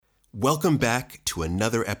Welcome back to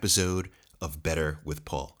another episode of Better with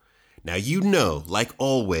Paul. Now, you know, like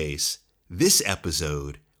always, this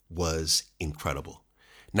episode was incredible.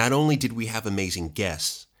 Not only did we have amazing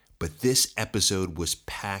guests, but this episode was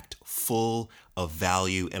packed full of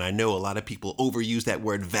value. And I know a lot of people overuse that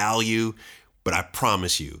word value, but I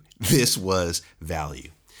promise you, this was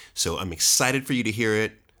value. So I'm excited for you to hear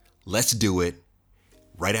it. Let's do it.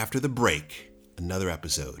 Right after the break, another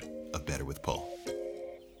episode of Better with Paul.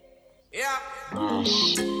 Yeah.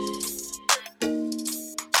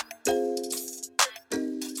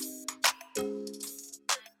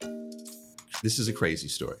 This is a crazy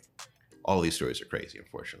story. All these stories are crazy,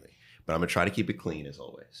 unfortunately, but I'm gonna try to keep it clean as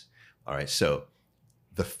always. All right, so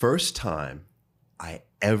the first time I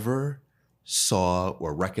ever saw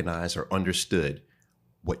or recognized or understood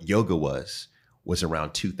what yoga was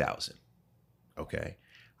around 2000, okay?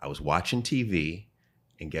 I was watching TV,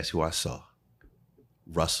 and guess who I saw?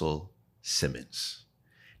 Russell Simmons.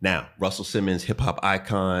 Now, Russell Simmons, hip hop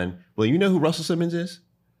icon. Well, you know who Russell Simmons is?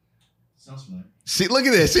 Sounds familiar. See, look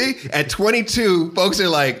at this. See, at 22, folks are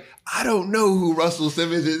like, I don't know who Russell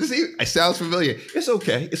Simmons is. See, it sounds familiar. It's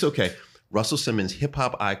okay. It's okay. Russell Simmons, hip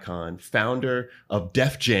hop icon, founder of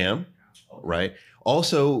Def Jam, right?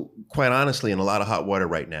 Also, quite honestly, in a lot of hot water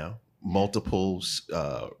right now, multiple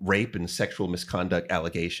rape and sexual misconduct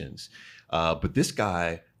allegations. But this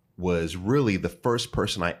guy was really the first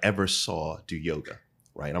person I ever saw do yoga,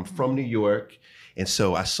 right? I'm from New York. And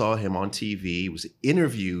so I saw him on TV. It was an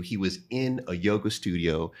interview. He was in a yoga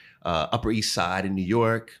studio, Upper East Side in New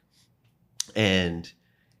York. And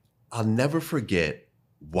I'll never forget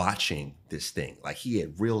watching this thing. Like, he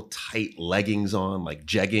had real tight leggings on, like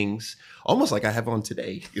jeggings, almost like I have on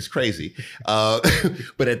today. It's crazy.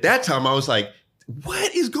 But at that time I was like,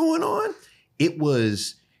 what is going on? It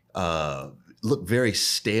was, looked very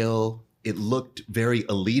stale. It looked very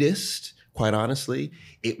elitist, quite honestly.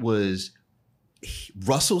 It was,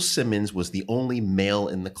 Russell Simmons was the only male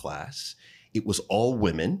in the class. It was all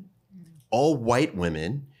women, all white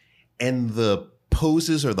women, and the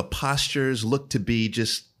poses or the postures looked to be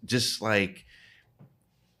just like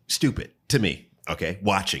stupid to me, okay,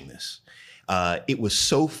 watching this. It was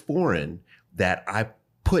so foreign that I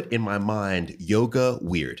put in my mind yoga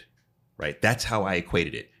weird, right? That's how I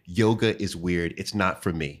equated it. Yoga is weird. It's not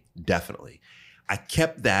for me, definitely. I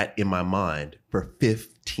kept that in my mind for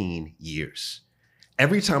 15 years.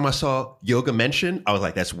 Every time I saw yoga mentioned, I was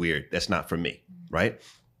like, that's weird. That's not for me, right?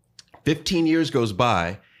 15 years goes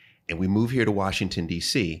by and we move here to Washington,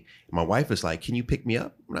 D.C. My wife is like, can you pick me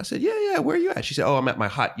up? And I said, yeah, where are you at? She said, oh, I'm at my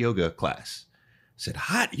hot yoga class. I said,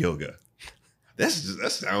 hot yoga? That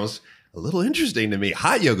sounds a little interesting to me.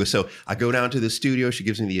 Hot yoga. So I go down to the studio. She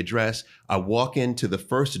gives me the address. I walk into the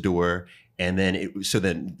first door, and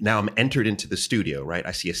then now I'm entered into the studio, right?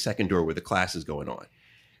 I see a second door where the class is going on.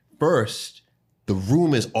 First, the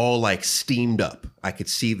room is all like steamed up. I could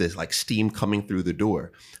see this like steam coming through the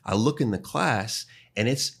door. I look in the class, and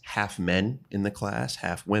it's half men in the class,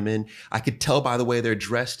 half women. I could tell by the way they're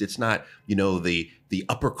dressed. It's not, the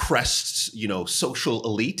upper crests, social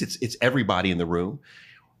elite. It's everybody in the room.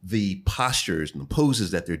 The postures and the poses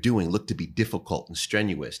that they're doing look to be difficult and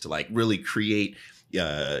strenuous to like really create,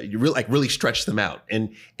 really stretch them out.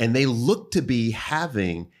 And they look to be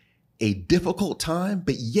having a difficult time,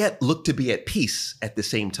 but yet look to be at peace at the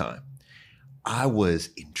same time. I was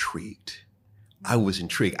intrigued. I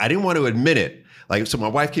didn't want to admit it. Like, so my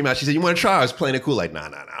wife came out, she said, you want to try? I was playing it cool. Like, nah,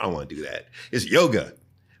 I don't want to do that. It's yoga.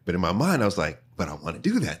 But in my mind, I was like, but I want to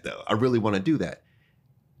do that though. I really want to do that.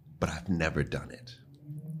 But I've never done it.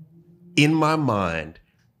 In my mind,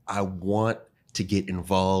 I want to get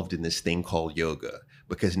involved in this thing called yoga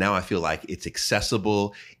because now I feel like it's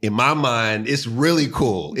accessible. In my mind, it's really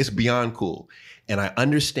cool. It's beyond cool. And I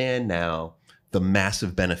understand now the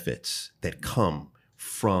massive benefits that come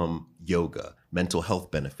from yoga, mental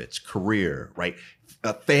health benefits, career, right?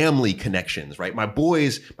 Family connections, right? My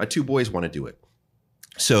two boys want to do it.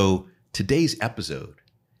 So today's episode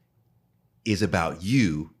is about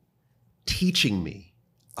you teaching me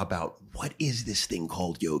about what is this thing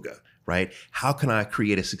called yoga, right? How can I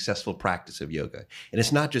create a successful practice of yoga? And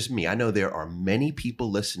it's not just me. I know there are many people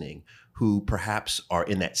listening who perhaps are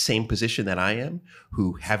in that same position that I am,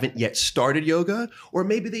 who haven't yet started yoga, or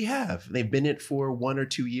maybe they have. They've been in it for 1 or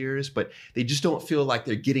 2 years, but they just don't feel like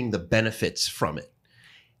they're getting the benefits from it.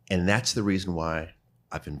 And that's the reason why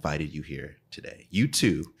I've invited you here today. You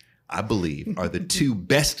two, I believe, are the two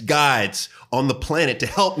best guides on the planet to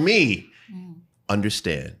help me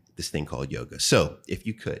understand this thing called yoga. So if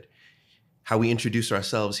you could, how we introduce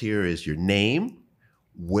ourselves here is your name,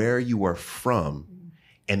 where you are from,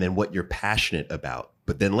 and then what you're passionate about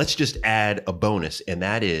But then let's just add a bonus, and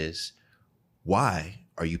that is, why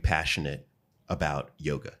are you passionate about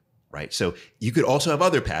yoga, right? So you could also have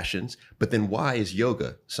other passions, but then why is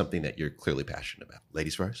yoga something that you're clearly passionate about?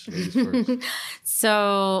 Ladies first. Ladies first.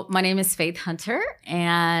 So my name is Faith Hunter,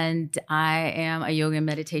 and I am a yoga and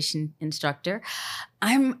meditation instructor.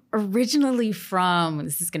 I'm originally from,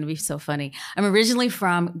 this is going to be so funny, I'm originally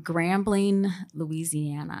from Grambling,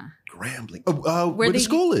 Louisiana. Grambling. Where the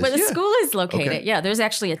school is. Where the school is located. Okay. Yeah, there's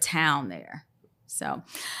actually a town there. So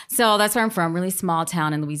that's where I'm from, really small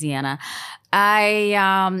town in Louisiana.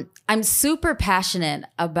 I'm super passionate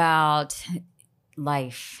about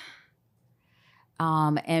life.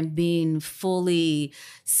 And being fully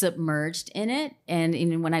submerged in it. And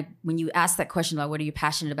when you asked that question about what are you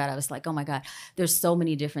passionate about, I was like, oh my God, there's so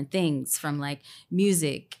many different things, from like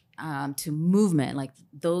music to movement. Like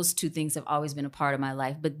those two things have always been a part of my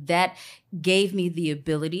life. But that gave me the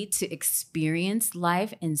ability to experience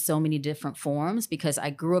life in so many different forms, because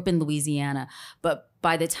I grew up in Louisiana, but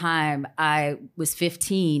by the time I was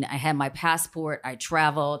 15, I had my passport, I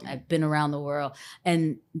traveled, I've been around the world,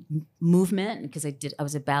 and movement, because I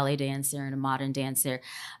was a ballet dancer and a modern dancer,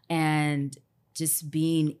 and just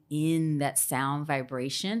being in that sound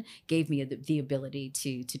vibration gave me the ability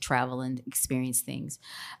to travel and experience things.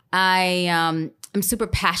 I'm super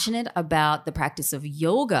passionate about the practice of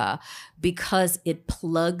yoga because it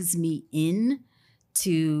plugs me in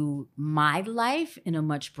to my life in a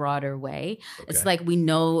much broader way. Okay. It's like, we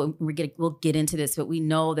know, we'll get into this, but we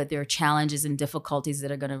know that there are challenges and difficulties that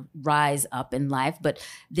are going to rise up in life. But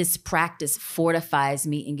this practice fortifies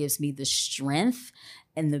me and gives me the strength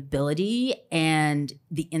and the ability and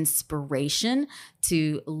the inspiration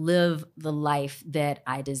to live the life that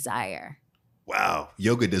I desire. Wow.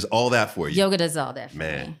 Yoga does all that for you. Yoga does all that for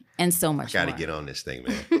me. And so much more. I got to get on this thing,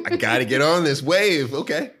 man. I got to get on this wave.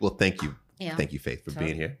 Okay. Well, thank you. Yeah. Thank you, Faith, for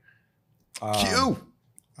being here. Q.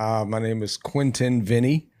 My name is Quentin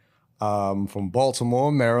Vinny, from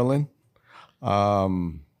Baltimore, Maryland. What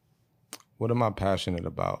am I passionate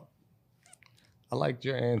about? I liked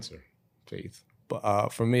your answer, Faith. But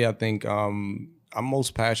for me, I think I'm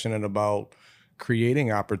most passionate about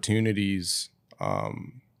creating opportunities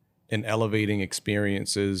and elevating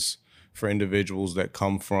experiences for individuals that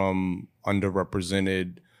come from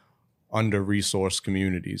underrepresented, under-resourced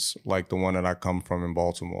communities like the one that I come from in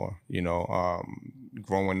Baltimore.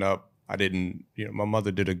 Growing up, my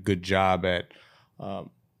mother did a good job at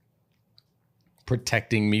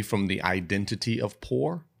protecting me from the identity of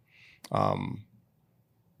poor.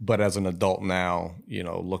 But as an adult now,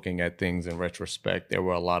 looking at things in retrospect, there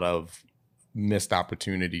were a lot of missed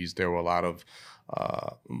opportunities. There were a lot of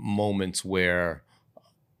moments where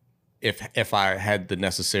if I had the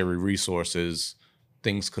necessary resources,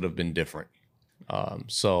 things could have been different.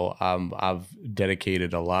 So I've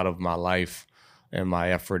dedicated a lot of my life and my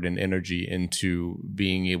effort and energy into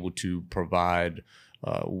being able to provide,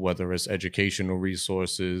 whether it's educational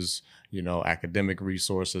resources, academic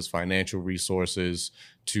resources, financial resources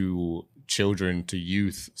to children, to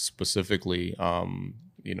youth specifically,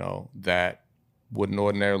 that wouldn't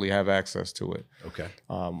ordinarily have access to it. Okay.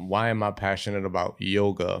 Why am I passionate about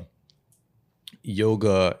yoga?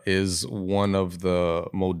 Yoga is one of the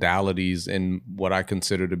modalities in what I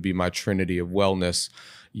consider to be my trinity of wellness.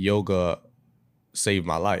 Yoga saved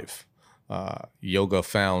my life. Yoga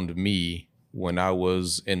found me when I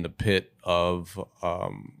was in the pit of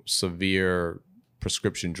severe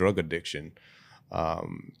prescription drug addiction.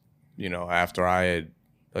 After I had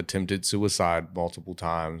attempted suicide multiple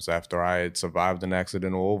times, after I had survived an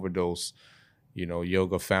accidental overdose,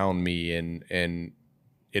 yoga found me and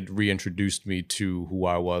it reintroduced me to who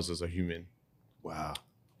I was as a human. Wow.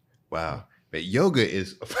 But yoga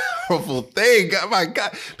is a powerful thing. Oh my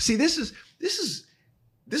God. See, this is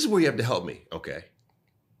where you have to help me. Okay.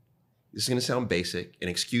 This is going to sound basic, and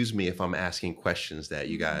excuse me if I'm asking questions that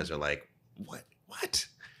you guys are like, what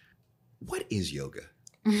is yoga?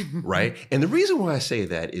 Right? And the reason why I say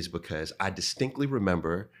that is because I distinctly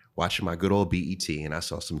remember watching my good old BET, and I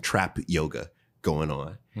saw some trap yoga going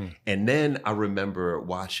on. And then I remember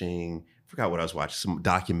watching, I forgot what I was watching, some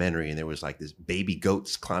documentary, and there was like this baby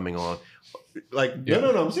goats climbing on. Like, yeah.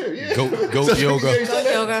 No, I'm serious. Yeah. Goat yoga. Goat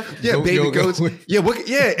yoga. Yeah, goat baby yoga. Goats.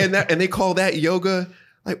 Yeah, and they call that yoga.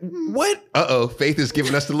 Like, what? Uh-oh, Faith is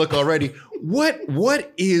giving us the look already.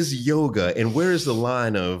 What is yoga, and where is the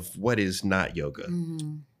line of what is not yoga?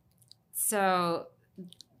 Mm-hmm. So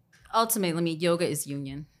ultimately, yoga is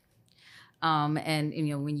union. And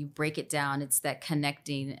when you break it down, it's that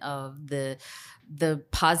connecting of the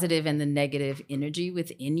positive and the negative energy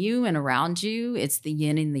within you and around you. It's the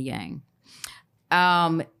yin and the yang.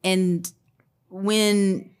 And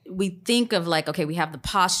when we think of like, okay, we have the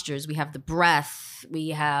postures, we have the breath, we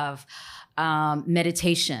have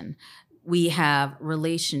meditation, we have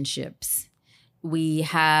relationships, we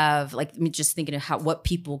have like, I'm just thinking of what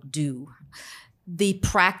people do. The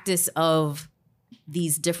practice of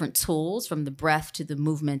these different tools, from the breath to the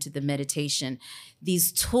movement to the meditation,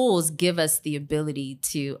 these tools give us the ability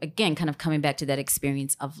to, again, kind of coming back to that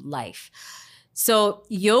experience of life. So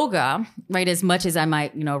yoga, right, as much as I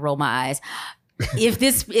might, roll my eyes, if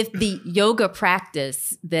the yoga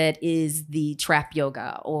practice that is the trap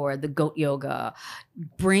yoga or the goat yoga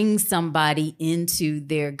brings somebody into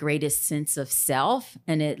their greatest sense of self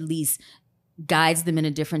and at least guides them in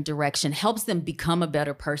a different direction, helps them become a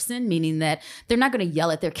better person, meaning that they're not going to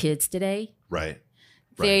yell at their kids today. Right.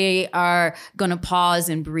 They are going to pause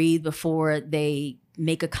and breathe before they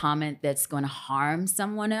make a comment that's going to harm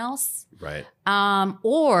someone else. Right.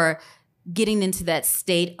 Or getting into that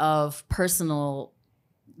state of personal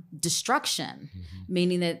destruction,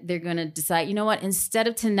 meaning that they're going to decide, you know what, instead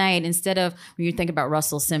of when you think about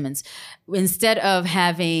Russell Simmons, instead of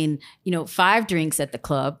having, 5 drinks at the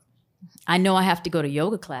club, I know I have to go to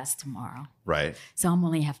yoga class tomorrow. Right. So I'm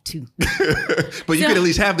only have 2. But you can at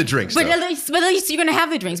least have the drinks. But at least you're going to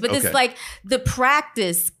have the drinks. But Okay. it's like the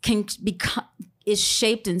practice is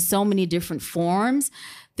shaped in so many different forms.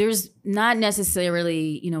 There's not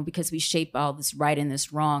necessarily, because we shape all this right and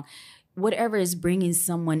this wrong, whatever is bringing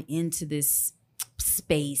someone into this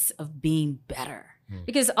space of being better.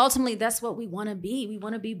 Because ultimately, that's what we want to be. We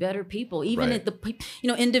want to be better people. Even Right.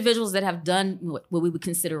 if individuals that have done what we would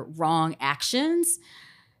consider wrong actions,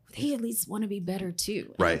 they at least want to be better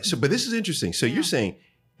too. Right. So, but this is interesting. So you're saying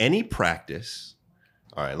any practice,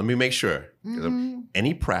 all right, let me make sure.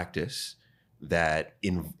 Any practice that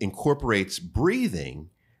incorporates breathing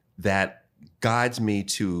that guides me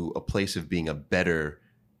to a place of being a better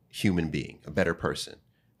human being, a better person,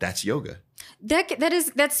 that's yoga. That's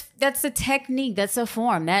a technique. That's a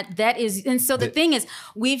form. That is. And so the thing is,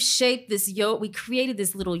 we've shaped this we created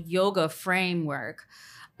this little yoga framework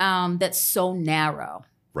that's so narrow.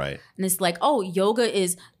 Right. And it's like, oh, yoga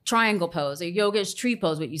is triangle pose, or yoga is tree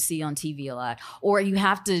pose, what you see on TV a lot. Or you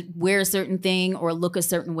have to wear a certain thing or look a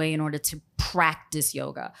certain way in order to practice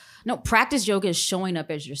yoga. No, practice yoga is showing up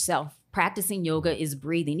as yourself. Practicing yoga is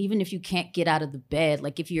breathing, even if you can't get out of the bed,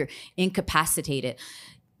 like if you're incapacitated.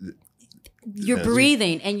 You're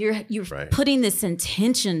breathing and you're Right. putting this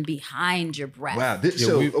intention behind your breath. Wow.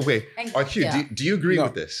 Okay. RQ, Yeah. do you agree No,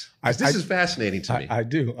 with this? 'Cause this is fascinating to me. I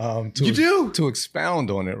do. You do? To expound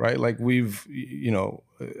on it, right? Like we've,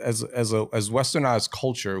 as Westernized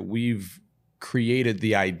culture, we've created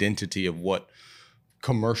the identity of what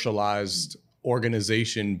commercialized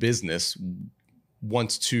organization business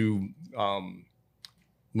wants to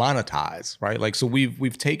monetize, right? Like, so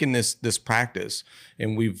we've taken this practice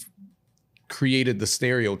and we've created the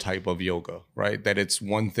stereotype of yoga, right? That it's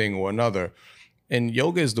one thing or another. And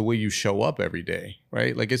yoga is the way you show up every day,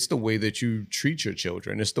 right? Like it's the way that you treat your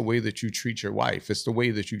children. It's the way that you treat your wife. It's the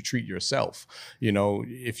way that you treat yourself.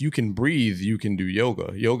 If you can breathe, you can do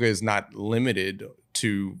yoga. Yoga is not limited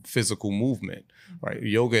to physical movement, right?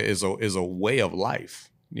 Yoga is a way of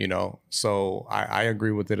life, So I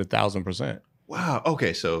agree with it 1,000%. Wow.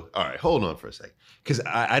 Okay. So, all right, hold on for a second. Because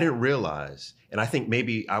I didn't realize, and I think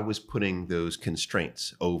maybe I was putting those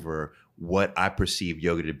constraints over what I perceive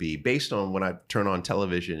yoga to be based on when I turn on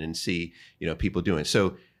television and see, people doing.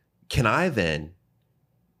 So can I then,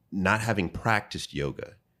 not having practiced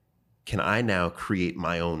yoga, can I now create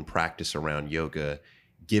my own practice around yoga,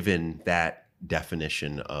 given that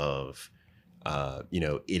definition of,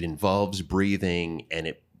 it involves breathing and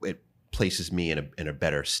it places me in a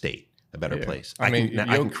better state, a better place. I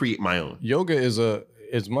can create my own. Yoga is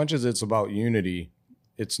as much as it's about unity,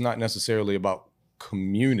 it's not necessarily about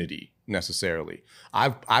community necessarily.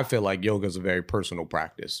 I feel like yoga is a very personal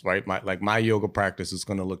practice, right? My yoga practice is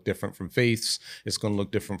going to look different from Faith's. It's going to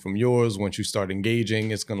look different from yours. Once you start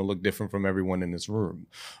engaging, it's going to look different from everyone in this room,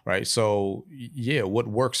 right? So yeah, what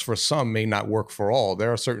works for some may not work for all.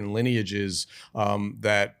 There are certain lineages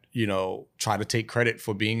that try to take credit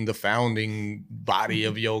for being the founding body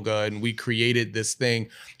of yoga. And we created this thing,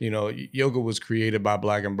 yoga was created by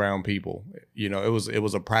Black and brown people. It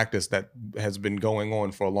was a practice that has been going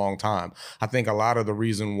on for a long time. I think a lot of the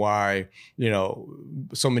reason why,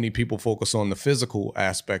 so many people focus on the physical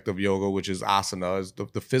aspect of yoga, which is asana, is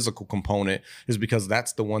the physical component, is because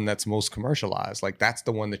that's the one that's most commercialized. Like that's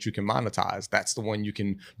the one that you can monetize. That's the one you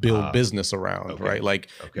can build business around, okay. right? Like,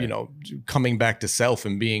 coming back to self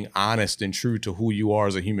and being honest and true to who you are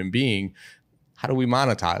as a human being. How do we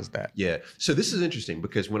monetize that? Yeah. So this is interesting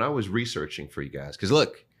because when I was researching for you guys, because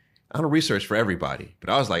look, I don't research for everybody, but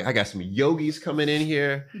I was like, I got some yogis coming in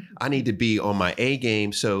here. I need to be on my A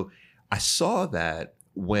game. So I saw that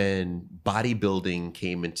when bodybuilding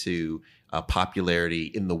came into popularity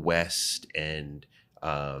in the West, and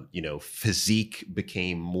physique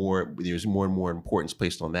became more. There's more and more importance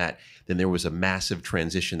placed on that. Then there was a massive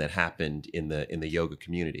transition that happened in the yoga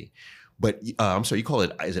community. But I'm sorry, you call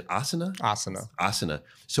it, is it asana? Asana.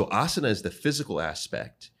 So asana is the physical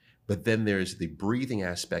aspect, but then there's the breathing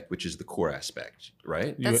aspect, which is the core aspect,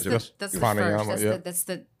 right? That's the first.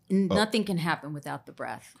 Nothing can happen without the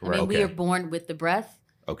breath. Correct. I mean, we are born with the breath.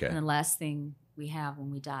 Okay. And the last thing we have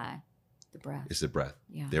when we die, the breath. Is the breath.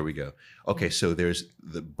 Yeah. There we go. Okay, so there's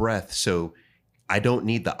the breath. So I don't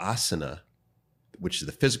need the asana, which is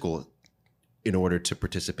the physical, in order to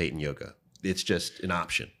participate in yoga. It's just an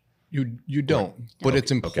option. You don't, but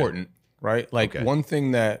it's important, right? Like one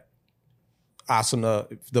thing that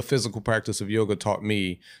asana, the physical practice of yoga, taught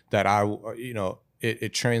me that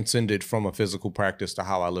it transcended from a physical practice to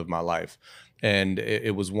how I live my life. And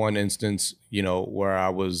it was one instance, where I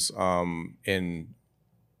was in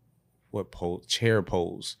chair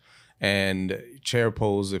pose. And chair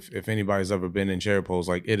pose, if anybody's ever been in chair pose,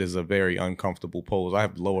 like, it is a very uncomfortable pose. I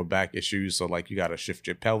have lower back issues, so like you got to shift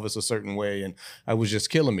your pelvis a certain way, and it was just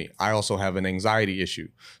killing me. I also have an anxiety issue.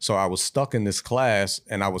 So I was stuck in this class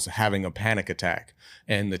and I was having a panic attack.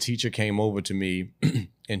 And the teacher came over to me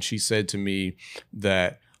and she said to me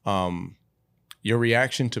that your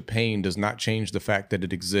reaction to pain does not change the fact that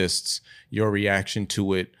it exists. Your reaction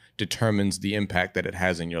to it determines the impact that it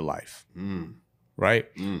has in your life. Right?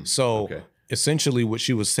 So essentially what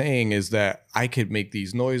she was saying is that I could make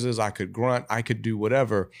these noises, I could grunt, I could do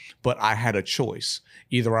whatever, but I had a choice.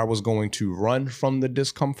 Either I was going to run from the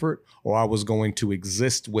discomfort, or I was going to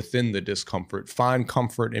exist within the discomfort, find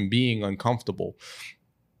comfort in being uncomfortable.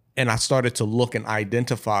 And I started to look and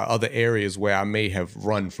identify other areas where I may have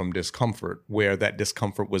run from discomfort, where that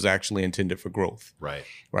discomfort was actually intended for growth. Right.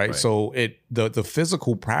 So the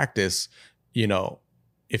physical practice,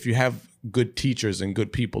 if you have good teachers and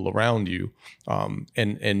good people around you, and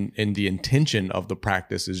the intention of the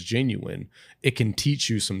practice is genuine, it can teach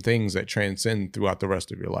you some things that transcend throughout the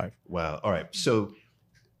rest of your life. Wow. All right. So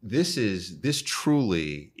this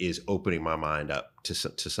truly is opening my mind up to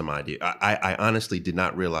some idea. I honestly did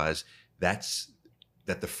not realize that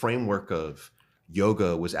the framework of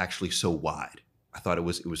yoga was actually so wide. I thought it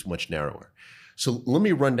was much narrower. So let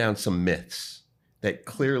me run down some myths that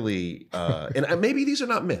clearly, and maybe these are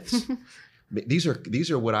not myths.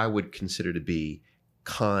 These are what I would consider to be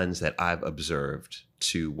cons that I've observed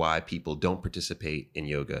to why people don't participate in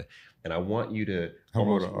yoga. And I want you to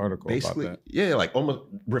wrote an article basically about that. like almost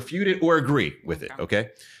refute it or agree with it. Okay.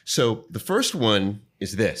 So the first one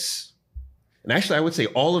is this. And actually, I would say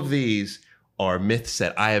all of these are myths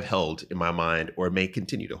that I have held in my mind or may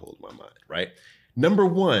continue to hold in my mind, right? Number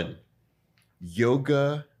one,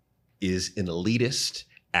 yoga is an elitist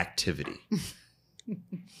activity.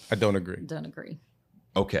 I don't agree. Don't agree.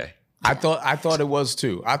 Okay. I thought it was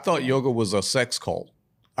too. I thought yoga was a sex cult.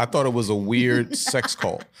 I thought it was a weird sex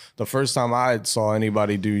cult. The first time I saw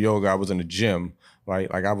anybody do yoga, I was in a gym,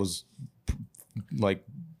 right? Like I was like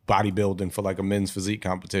bodybuilding for like a men's physique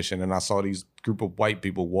competition, and I saw these group of white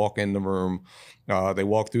people walk in the room. They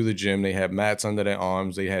walked through the gym. They had mats under their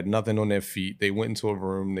arms. They had nothing on their feet. They went into a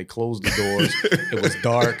room. They closed the doors. It was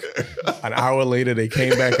dark. An hour later, they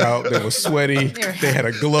came back out. They were sweaty. They had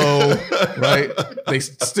a glow, right? They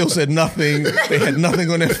still said nothing. They had nothing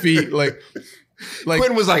on their feet. Like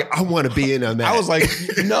Quentin was like, I want to be in on that. I was like,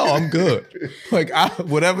 no, I'm good. Like,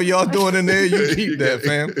 whatever y'all doing in there, you keep that,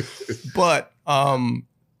 fam. But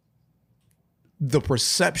the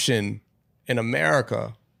perception in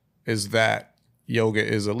America is that yoga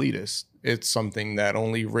is elitist. It's something that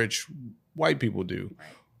only rich white people do. Right.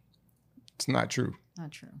 It's not true.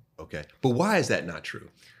 Not true. Okay. But why is that not true?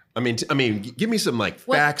 I mean, give me some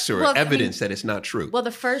facts or evidence that it's not true. Well,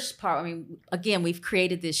 the first part, again, we've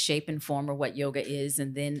created this shape and form of what yoga is,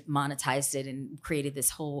 and then monetized it and created this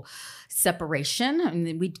whole separation. I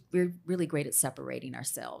mean, we're really great at separating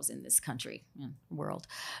ourselves in this country and world.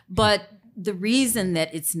 But the reason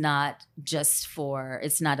that it's not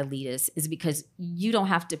elitist is because you don't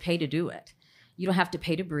have to pay to do it. You don't have to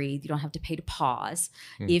pay to breathe. You don't have to pay to pause.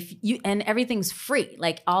 And everything's free.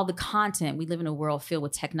 Like all the content, we live in a world filled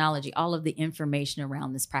with technology. All of the information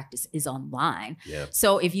around this practice is online. Yeah.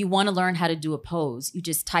 So if you want to learn how to do a pose, you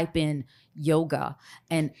just type in yoga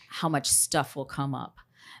and how much stuff will come up.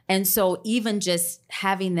 And so even just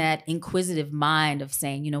having that inquisitive mind of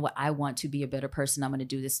saying, you know what, I want to be a better person. I'm going to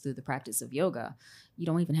do this through the practice of yoga. You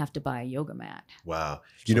don't even have to buy a yoga mat. Wow.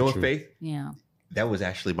 You know what, Faith? Yeah. That was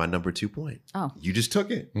actually my number 2 point. Oh. You just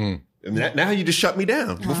took it. And now you just shut me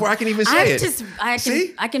down before I can even say it.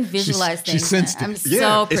 I can visualize things. She sensed it. I'm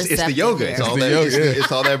so perceptive. It's the yoga. here.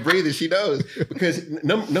 It's all that breathing she knows. Because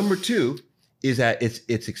number 2 is that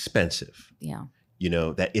it's expensive. Yeah. You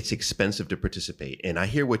know, that it's expensive to participate. And I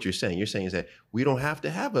hear what you're saying. You're saying is that we don't have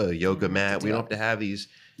to have a yoga mat. We don't have to have these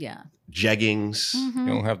jeggings. Mm-hmm.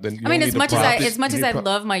 You don't have to. I mean, as much as I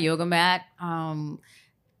love my yoga mat, oh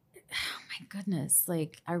my goodness,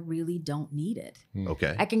 like I really don't need it.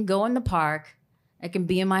 Okay. I can go in the park. I can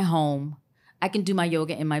be in my home. I can do my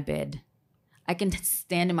yoga in my bed. I can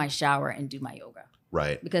stand in my shower and do my yoga.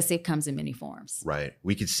 Right. Because it comes in many forms. Right.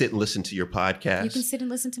 We could sit and listen to your podcast. You can sit and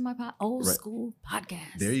listen to my old school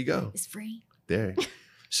podcast. There you go. It's free. There.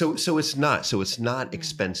 So it's not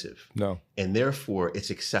expensive. No. And therefore it's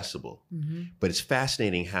accessible. Mm-hmm. But it's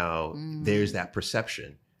fascinating how there's that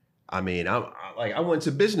perception. I mean, I went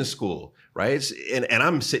to business school, right? And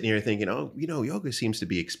I'm sitting here thinking, oh, you know, yoga seems to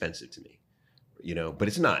be expensive to me, you know, but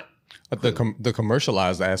it's not. The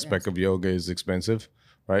commercialized aspect of yoga is expensive,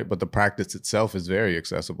 right? But the practice itself is very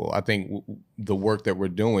accessible. I think the work that we're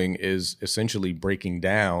doing is essentially breaking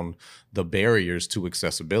down the barriers to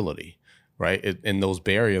accessibility, right? And those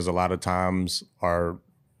barriers a lot of times are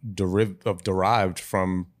derived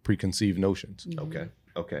from preconceived notions.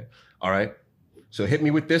 Okay. All right. So hit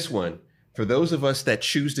me with this one. For those of us that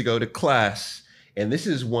choose to go to class, and this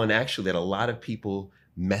is one actually that a lot of people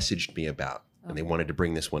messaged me about, and they wanted to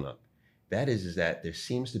bring this one up. That is that there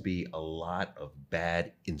seems to be a lot of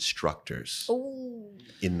bad instructors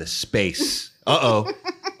in the space. A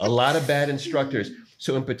lot of bad instructors.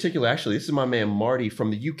 So in particular, actually, this is my man Marty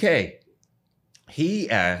from the UK. He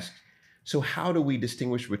asked, so how do we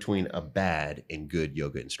distinguish between a bad and good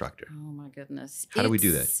yoga instructor? Oh my goodness. How do we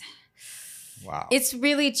do that? Wow. It's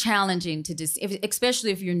really challenging to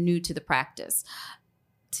especially if you're new to the practice,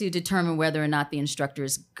 to determine whether or not the instructor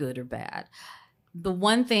is good or bad. The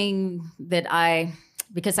one thing that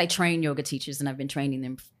because I train yoga teachers and I've been training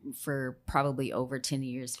them for probably over 10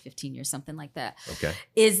 years, 15 years, something like that. Okay.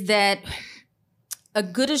 Is that a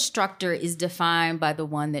good instructor is defined by the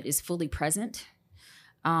one that is fully present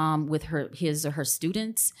with his or her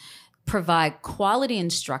students, provide quality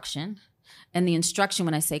instruction. And the instruction,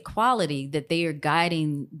 when I say quality, that they are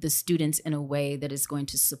guiding the students in a way that is going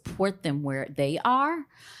to support them where they are.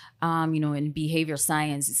 In behavioral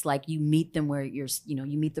science, it's like you meet them where you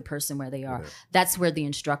meet the person where they are. Okay. That's where the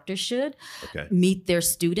instructor should meet their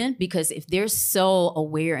student, because if they're so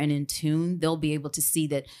aware and in tune, they'll be able to see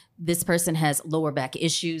that this person has lower back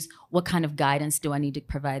issues. What kind of guidance do I need to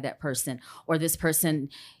provide that person? Or this person,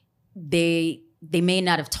 they may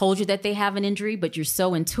not have told you that they have an injury, but you're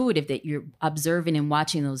so intuitive that you're observing and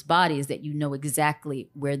watching those bodies that you know exactly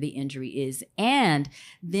where the injury is, and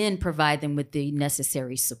then provide them with the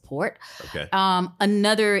necessary support. Okay.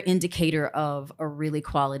 Another indicator of a really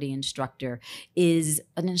quality instructor is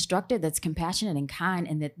an instructor that's compassionate and kind,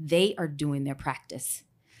 and that they are doing their practice,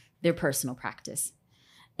 their personal practice.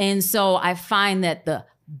 And so I find that the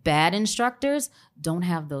bad instructors don't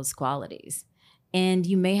have those qualities. And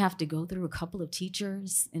you may have to go through a couple of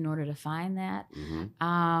teachers in order to find that.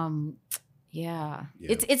 Mm-hmm.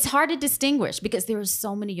 It's hard to distinguish because there are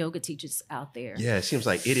so many yoga teachers out there. Yeah, it seems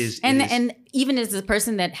like it is. And even as a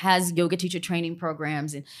person that has yoga teacher training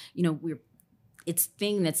programs, and it's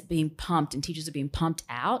thing that's being pumped and teachers are being pumped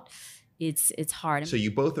out. It's hard. So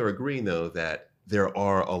you both are agreeing though that there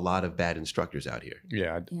are a lot of bad instructors out here.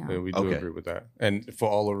 Yeah, we do agree with that. And for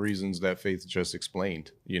all the reasons that Faith just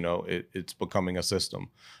explained, it's becoming a system,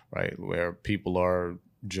 right? Where people are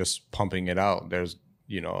just pumping it out. There's,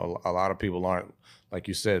 a lot of people aren't, like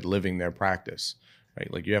you said, living their practice,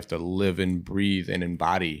 right? Like you have to live and breathe and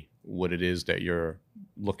embody what it is that you're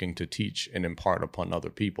looking to teach and impart upon other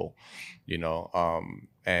people,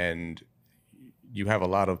 and you have a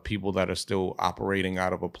lot of people that are still operating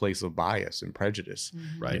out of a place of bias and prejudice.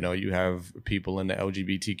 Mm-hmm. Right. You have people in the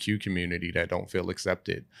LGBTQ community that don't feel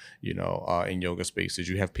accepted, in yoga spaces.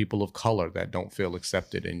 You have people of color that don't feel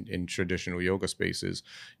accepted in traditional yoga spaces,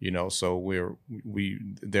 so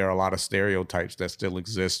there are a lot of stereotypes that still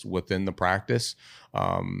exist within the practice.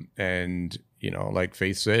 And like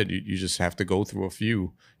Faith said, you just have to go through a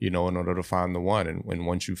few, in order to find the one. And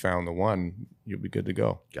once you found the one, you'll be good to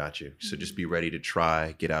go. Got you. So just be ready to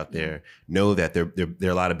try, get out there, know that there are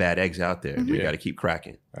a lot of bad eggs out there. Mm-hmm. You got to keep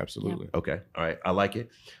cracking. Absolutely. Yeah. Okay. All right. I like it.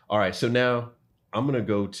 All right. So now I'm going to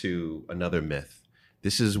go to another myth.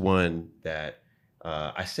 This is one that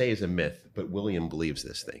I say is a myth, but William believes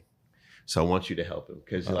this thing. So I want you to help him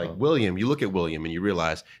because like William, you look at William and you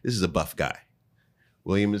realize this is a buff guy.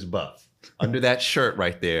 William is buff. Under that shirt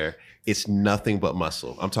right there it's nothing but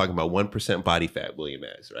muscle. I'm talking about 1% body fat, William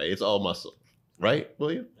has, right? It's all muscle, right,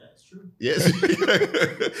 William? That's true. Yes.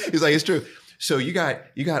 He's like, it's true. So you got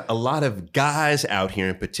a lot of guys out here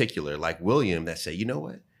in particular, like William, that say, you know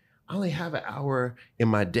what? I only have an hour in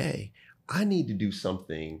my day. I need to do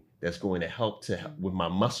something that's going to help with my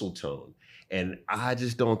muscle tone. And I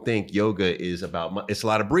just don't think yoga is about, it's a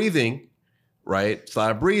lot of breathing, right? It's a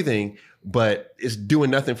lot of breathing, but it's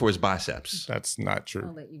doing nothing for his biceps. That's not I'll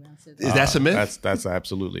true. let you answer that. Is that a myth? That's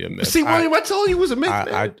absolutely a myth. See, William, I told you it was a myth,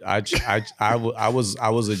 man. I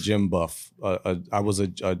was a gym buff. I was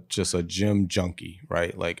just a gym junkie,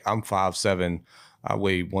 right? Like I'm 5'7". I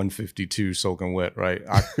weigh 152 soaking wet, right?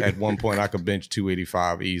 At one point I could bench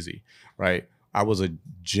 285 easy, right? I was a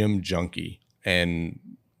gym junkie, and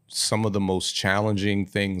some of the most challenging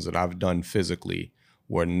things that I've done physically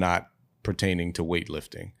were not pertaining to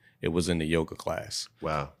weightlifting. It was in the yoga class.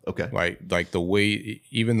 Wow. Okay. Right. Like the way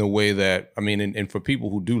that, I mean, and for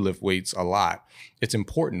people who do lift weights a lot, it's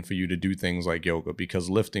important for you to do things like yoga,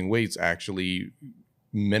 because lifting weights actually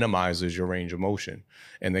minimizes your range of motion,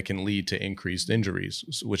 and that can lead to increased injuries,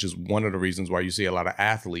 which is one of the reasons why you see a lot of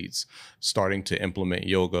athletes starting to implement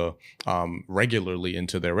yoga regularly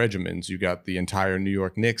into their regimens. You got the entire New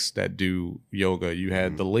York Knicks that do yoga. You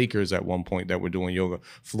had the Lakers at one point that were doing yoga.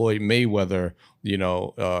 Floyd Mayweather,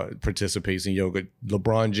 participates in yoga.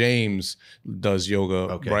 LeBron James does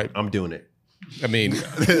yoga. Okay. Right. I'm doing it. I mean,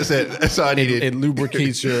 That's it. That's all I needed. it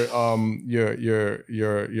lubricates your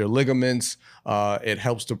ligaments. It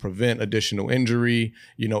helps to prevent additional injury.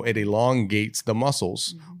 It elongates the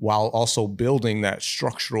muscles while also building that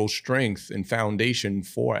structural strength and foundation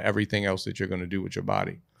for everything else that you're going to do with your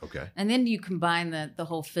body. Okay. And then you combine the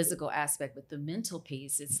whole physical aspect with the mental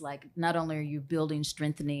piece. It's like not only are you building,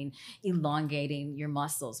 strengthening, elongating your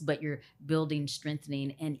muscles, but you're building,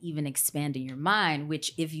 strengthening, and even expanding your mind,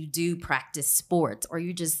 which if you do practice sports or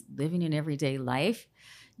you're just living in everyday life,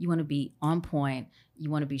 you want to be on point, you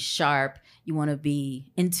want to be sharp, you want to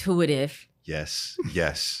be intuitive. Yes.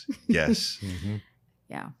 Yes. Yes.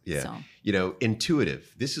 Yeah. Yeah. So.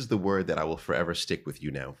 Intuitive. This is the word that I will forever stick with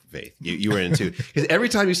you now, Faith. You were into, because every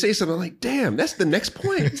time you say something, I'm like, damn, that's the next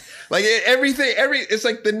point. Like it's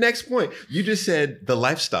like the next point. You just said the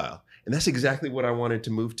lifestyle. And that's exactly what I wanted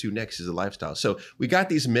to move to next, is the lifestyle. So we got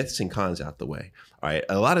these myths and cons out the way. All right.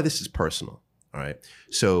 A lot of this is personal. All right.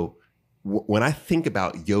 So when I think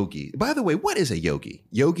about yogi, by the way, what is a yogi?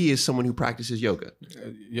 Yogi is someone who practices yoga.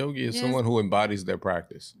 Yogi is someone who embodies their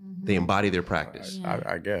practice. They embody their practice.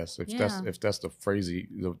 I guess if that's the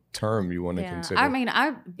term you want to consider. I mean,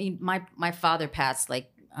 my father passed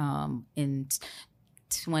in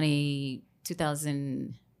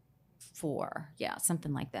 2004,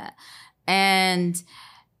 something like that, and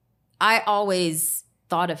I always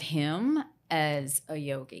thought of him as a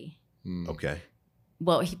yogi. Okay.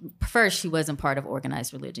 Well, first, he wasn't part of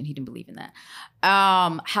organized religion. He didn't believe in that.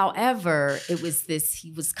 However, it was he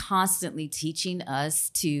was constantly teaching us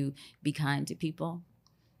to be kind to people,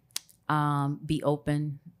 be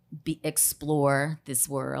open, explore this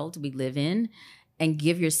world we live in, and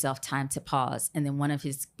give yourself time to pause. And then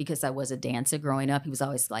because I was a dancer growing up, he was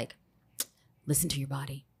always like, listen to your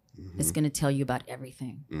body. It's going to tell you about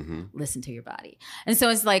everything. Listen to your body. And so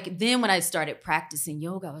it's like, then when I started practicing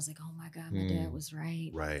yoga, I was like, oh my God, my dad was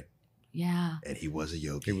right. Right. Yeah. And he was a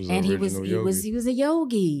yogi. He was And an he original yogi. was a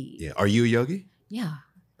yogi. Yeah. Are you a yogi? Yeah.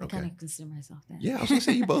 I Okay. kind of consider myself that. Yeah. I was going to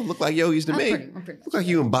say, you both look like yogis to me. I'm pretty Look like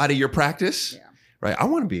you embody your practice. Yeah. Right. I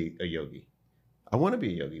want to be a yogi.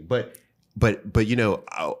 But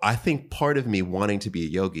I think part of me wanting to be a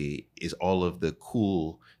yogi is all of the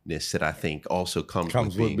coolness that I think also comes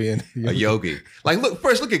with being a yogi. Like,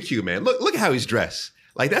 look at Q, man. Look how he's dressed.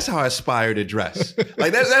 Like, that's how I aspire to dress.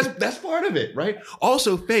 Like, that's part of it, right?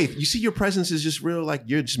 Also, Faith, you see your presence is just real, like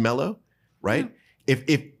you're just mellow, right? If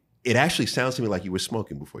it actually sounds to me like you were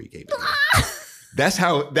smoking before you came in. That's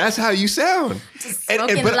how you sound. Just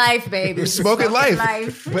smoking life, baby. Smoking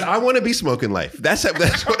life. But I want to be smoking life. That's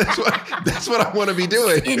what I want to be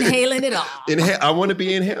doing. Inhaling it all. I want to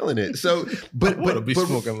be inhaling it. So, but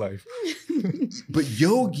smoking life. But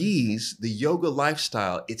yogis, the yoga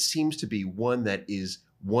lifestyle, it seems to be one that is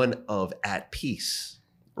one of at peace,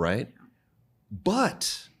 right?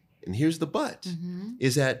 But, and here's the but,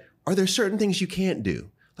 is that are there certain things you can't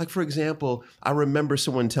do? Like, for example, I remember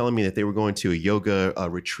someone telling me that they were going to a yoga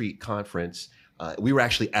retreat conference. We were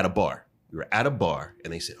actually at a bar.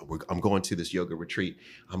 And they said, I'm going to this yoga retreat.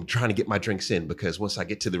 I'm trying to get my drinks in because once I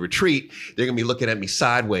get to the retreat, they're going to be looking at me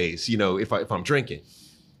sideways, if I'm drinking.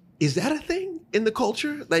 Is that a thing in the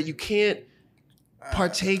culture that you can't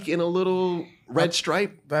partake in a little red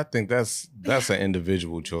stripe? I think that's an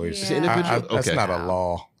individual choice. It's an individual- That's okay. not a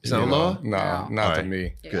law. It's not a you know? law? No, No. not All to right.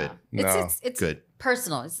 me. Good. No. It's Good.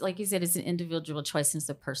 personal. It's like you said, it's an individual choice and it's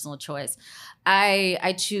a personal choice.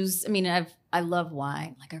 I choose, I mean, I love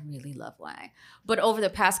wine. Like I really love wine. But over the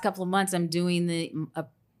past couple of months, I'm doing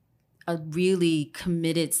a really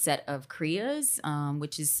committed set of Kriyas,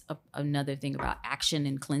 which is another thing about action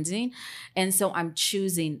and cleansing. And so I'm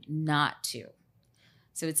choosing not to.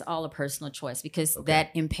 So it's all a personal choice because that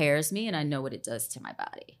impairs me and I know what it does to my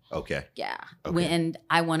body. Okay. Yeah. Okay. And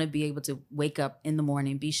I want to be able to wake up in the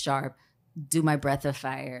morning, be sharp, do my breath of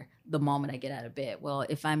fire the moment I get out of bed. Well,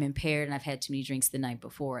 if I'm impaired and I've had too many drinks the night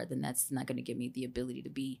before, then that's not going to give me the ability to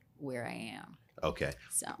be where I am. Okay.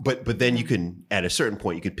 So But then you can, at a certain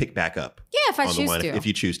point, you could pick back up yeah, if I on the choose wine to. if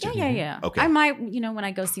you choose to. Yeah. Okay. I might, when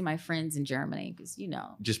I go see my friends in Germany, because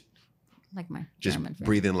Just like my just German friends.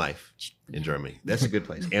 breathe in life in Germany. That's a good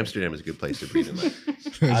place. Amsterdam is a good place to breathe in life. You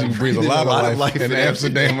can breathe a lot of life in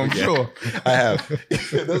Amsterdam, I'm Yeah. sure. I have.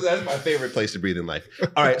 That's my favorite place to breathe in life.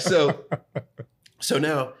 All right, so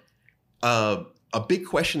now a big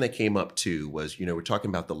question that came up too was, we're talking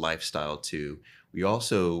about the lifestyle too. We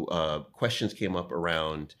also questions came up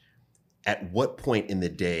around at what point in the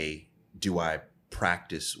day do I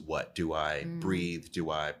practice what? Do I breathe?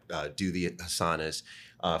 Do I do the asanas?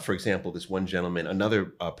 For example, this one gentleman,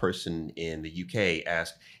 another person in the UK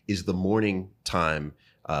asked, is the morning time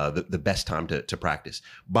the best time to practice?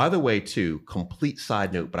 By the way, too, complete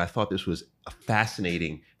side note, but I thought this was a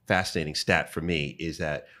fascinating stat for me, is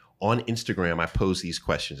that on Instagram, I posed these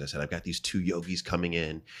questions. I said, I've got these 2 yogis coming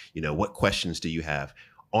in. What questions do you have?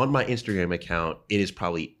 On my Instagram account, it is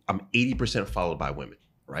probably, I'm 80% followed by women,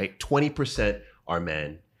 right? 20% are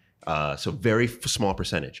men. So very small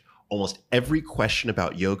percentage. Almost every question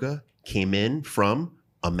about yoga came in from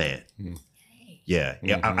a man. Yeah.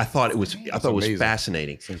 I thought it was amazing.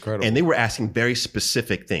 fascinating. It's incredible. And they were asking very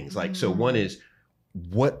specific things. Like, so one is,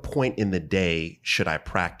 what point in the day should I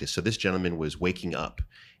practice? So this gentleman was waking up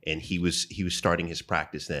and he was starting his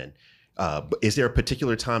practice then. But is there a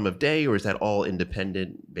particular time of day, or is that all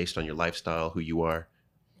independent based on your lifestyle, who you are?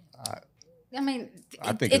 I mean,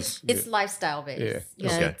 I think it's lifestyle based. Yeah.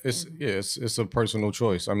 Okay. It's a personal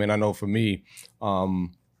choice. I mean, I know for me,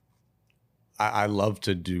 I love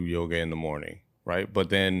to do yoga in the morning, right? But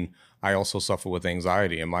then I also suffer with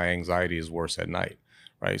anxiety, and my anxiety is worse at night,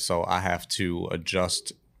 right? So I have to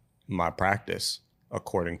adjust my practice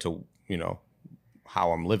according to,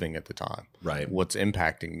 how I'm living at the time. Right. What's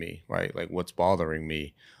impacting me, right? Like what's bothering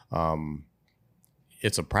me.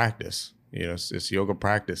 It's a practice. It's yoga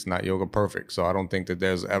practice, not yoga perfect. So I don't think that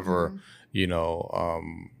there's ever,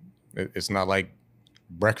 it's not like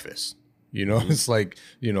breakfast. It's like,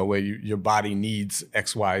 where your body needs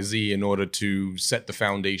X, Y, Z in order to set the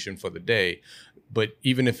foundation for the day. But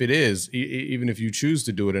even if it is, even if you choose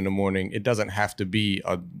to do it in the morning, it doesn't have to be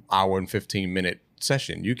an hour and 15-minute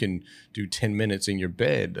session. You can do 10 minutes in your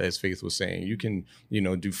bed, as Faith was saying. You can,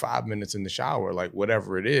 do 5 minutes in the shower, like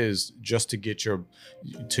whatever it is, just to get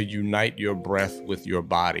to unite your breath with your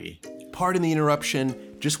body. Pardon the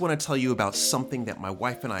interruption. Just want to tell you about something that my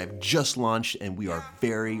wife and I have just launched and we are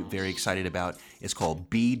very, very excited about. It's called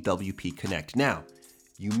BWP Connect. Now,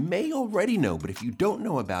 you may already know, but if you don't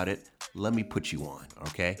know about it, let me put you on,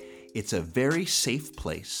 okay? It's a very safe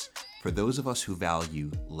place for those of us who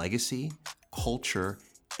value legacy, culture,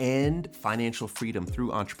 and financial freedom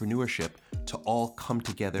through entrepreneurship to all come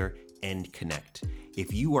together and connect.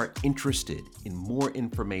 If you are interested in more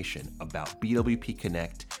information about BWP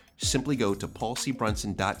Connect, simply go to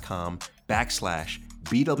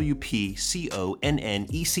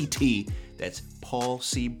paulcbrunson.com/BWPCONNECT. That's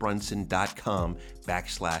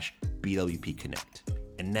paulcbrunson.com/BWP Connect.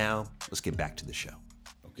 And now let's get back to the show.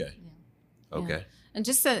 Okay. Yeah. Okay. Yeah. And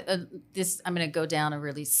just this, I'm going to go down a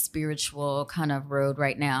really spiritual kind of road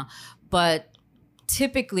right now. But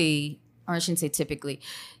typically, or I shouldn't say typically,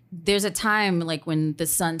 there's a time like when the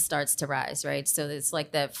sun starts to rise, right? So it's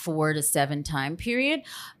like that 4 to 7 time period.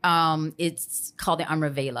 It's called the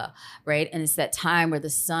Amrit Vela, right? And it's that time where the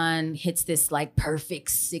sun hits this like perfect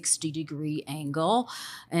 60-degree angle.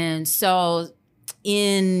 And so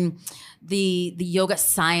in the yoga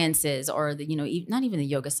sciences, or not even the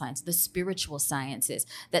yoga science, the spiritual sciences,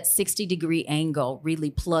 that 60-degree angle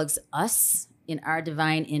really plugs us in our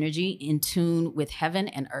divine energy in tune with heaven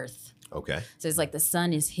and earth. Okay. So it's like the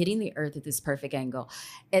sun is hitting the earth at this perfect angle.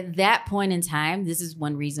 At that point in time, this is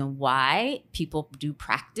one reason why people do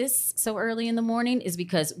practice so early in the morning, is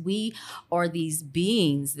because we are these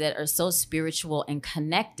beings that are so spiritual and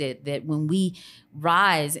connected that when we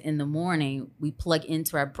rise in the morning, we plug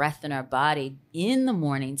into our breath in our body in the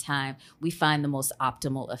morning time, we find the most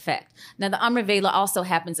optimal effect. Now, the Amrit Vela also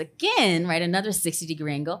happens again, right? Another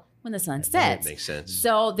 60-degree angle when the sun sets. That makes sense.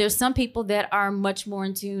 So there's some people that are much more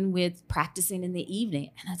in tune with practicing in the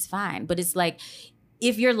evening, and that's fine. But it's like,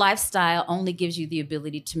 if your lifestyle only gives you the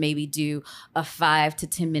ability to maybe do a 5 to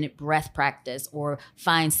 10 minute breath practice or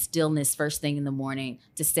find stillness first thing in the morning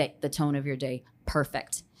to set the tone of your day,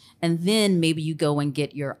 perfect. And then maybe you go and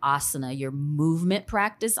get your asana, your movement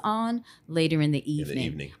practice on later in the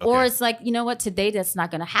evening. Okay. Or it's like, you know what, today that's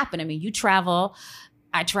not going to happen. I mean, you travel,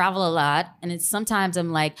 I travel a lot, and it's sometimes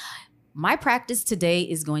I'm like, my practice today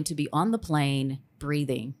is going to be on the plane,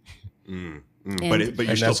 breathing. But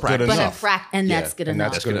you're still that's good practicing. enough. That's good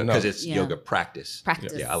enough. That's good enough. Because it's Yeah. yoga practice.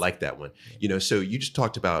 Practice. Yeah, I like that one. You know, so you just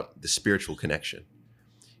talked about the spiritual connection.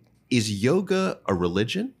 Is yoga a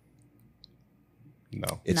religion?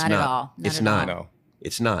 No. It's Not at all. Not It's at not. No,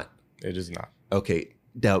 It's not. it is not. Okay.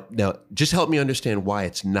 Now, just help me understand why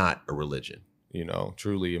it's not a religion. You know,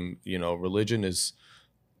 truly, you know, religion is,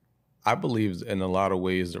 I believe in a lot of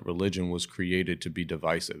ways that religion was created to be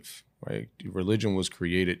divisive, right? Religion was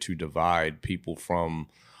created to divide people from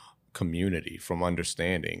community, from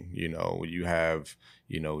understanding. You know, you have,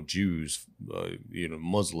 you know, Jews, you know,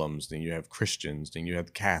 Muslims, then you have Christians, then you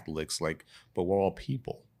have Catholics, like, but we're all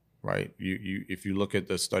people, right? You if you look at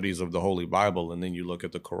the studies of the Holy Bible and then you look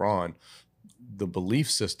at the Quran, the belief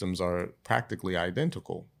systems are practically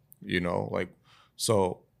identical, you know, like,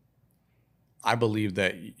 so I believe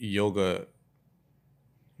that yoga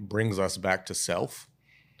brings us back to self,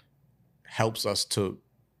 helps us to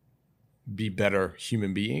be better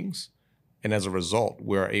human beings. And as a result,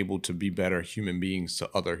 we're able to be better human beings to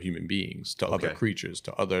other human beings, to other Okay. creatures,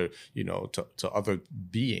 to other, you know, to other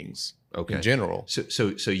beings Okay. in general.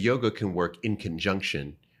 So yoga can work in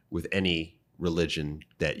conjunction with any religion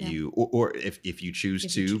that Yeah. you, or if you choose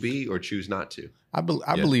If to you choose. be or choose not to. I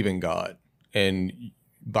believe in God, and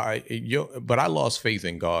but I lost faith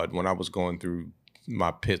in God when I was going through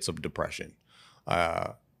my pits of depression.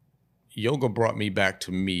 Yoga brought me back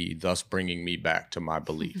to me, thus bringing me back to my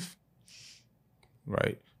belief,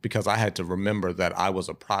 right? Because I had to remember that I was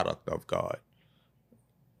a product of God.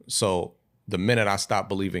 So the minute I stopped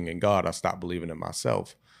believing in God, I stopped believing in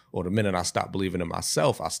myself. Or the minute I stopped believing in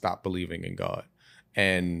myself, I stopped believing in God.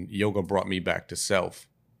 And yoga brought me back to self.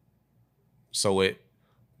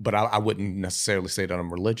 But I wouldn't necessarily say that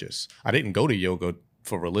I'm religious. I didn't go to yoga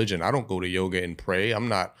for religion. I don't go to yoga and pray.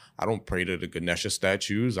 I don't pray to the Ganesha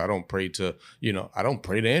statues. I don't pray to, I don't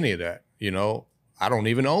pray to any of that, I don't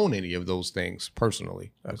even own any of those things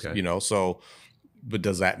personally, Okay. but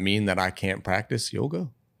does that mean that I can't practice yoga?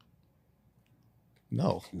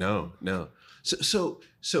 No. No.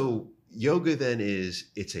 So yoga then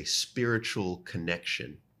it's a spiritual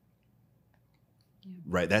connection,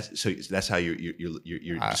 right? That's how you're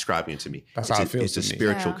describing it to me. That's how it feels It's a to me.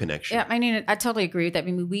 spiritual connection. Yeah, I mean, I totally agree with that. I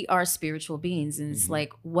mean, we are spiritual beings, and it's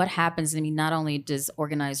like what happens. I mean, not only does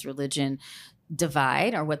organized religion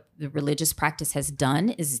divide, or what the religious practice has done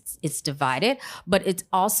is it's divided, but it's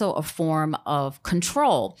also a form of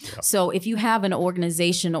control. Yeah. So if you have an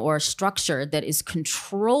organization or a structure that is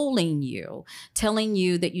controlling you, telling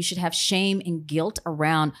you that you should have shame and guilt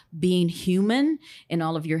around being human and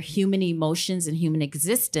all of your human emotions and human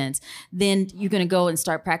existence, then you're going to go and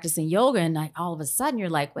start practicing yoga, and like all of a sudden you're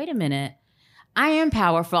like, wait a minute, I am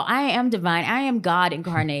powerful. I am divine. I am God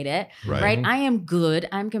incarnated, right? I am good.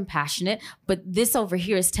 I'm compassionate. But this over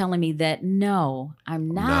here is telling me that no, I'm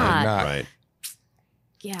not. not. Right.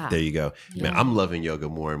 Yeah. There you go. Man, Yeah. I'm loving yoga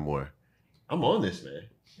more and more. I'm on this, man.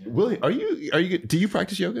 William, are you do you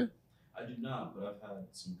practice yoga? I do not, but I've had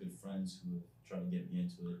some good friends who have tried to get me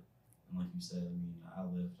into it. And like you said, I mean, I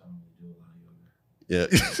lift. I don't really do a lot of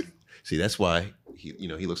yoga. Yeah. See, that's why he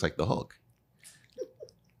looks like the Hulk.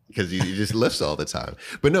 Because he just lifts all the time.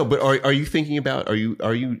 But no, are you thinking about, are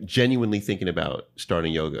you genuinely thinking about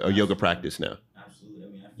starting yoga or yoga practice now? Absolutely.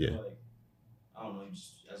 I mean, I feel Yeah. like, I don't know, you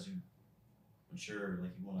just, as you mature,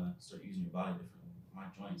 like you want to start using your body differently. My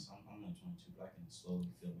joints, I'm only 22, but I can slowly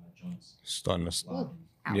feel my joints Starting to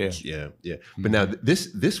locking. Yeah. Yeah. But now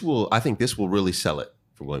I think this will really sell it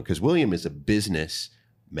for William, because William is a business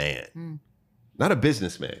man. Not a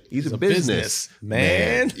businessman. He's a business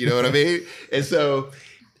man. You know what I mean? And so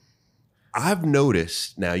I've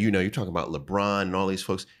noticed now, you're talking about LeBron and all these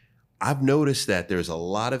folks. I've noticed that there's a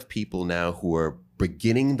lot of people now who are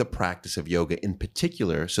beginning the practice of yoga in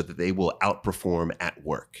particular so that they will outperform at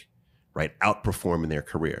work, right? Outperform in their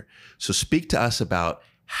career. So speak to us about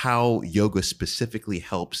how yoga specifically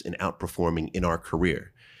helps in outperforming in our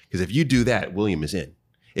career. Because if you do that, William is in.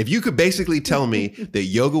 If you could basically tell me that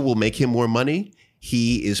yoga will make him more money,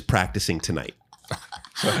 he is practicing tonight.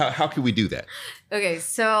 So how can we do that? Okay,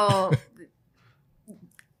 so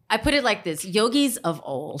I put it like this. Yogis of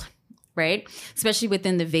old, right? Especially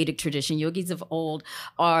within the Vedic tradition, yogis of old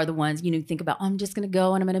are the ones, think about, I'm just going to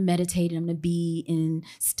go and I'm going to meditate and I'm going to be in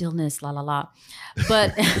stillness, la, la, la.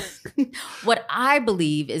 But what I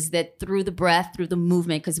believe is that through the breath, through the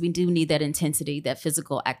movement, because we do need that intensity, that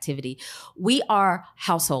physical activity, we are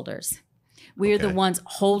householders. We're the ones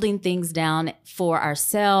holding things down for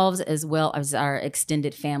ourselves as well as our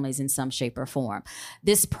extended families in some shape or form.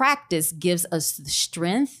 This practice gives us the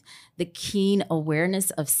strength, the keen awareness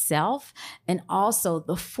of self, and also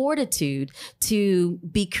the fortitude to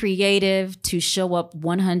be creative, to show up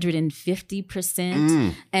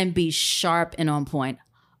 150% and be sharp and on point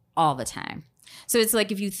all the time. So it's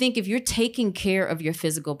like if you're taking care of your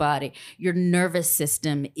physical body, your nervous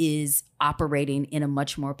system is operating in a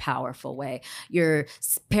much more powerful way. Your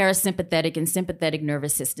parasympathetic and sympathetic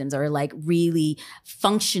nervous systems are like really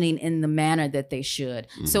functioning in the manner that they should.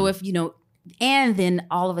 So if and then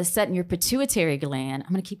all of a sudden your pituitary gland,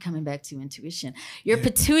 I'm going to keep coming back to intuition. Your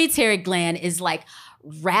pituitary gland is like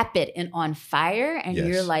rapid and on fire, and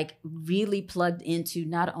you're like really plugged into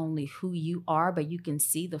not only who you are, but you can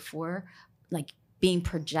see being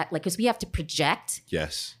because we have to project,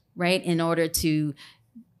 right, in order to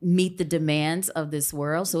meet the demands of this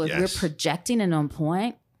world. So if we're projecting and on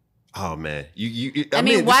point, oh man,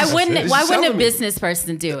 why wouldn't a business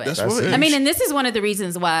person do it? That's what it is. And this is one of the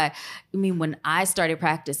reasons why. When I started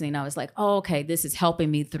practicing, I was like, oh, okay, this is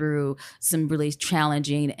helping me through some really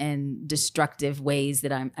challenging and destructive ways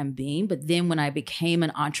that I'm being. But then when I became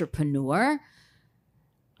an entrepreneur,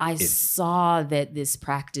 I saw that this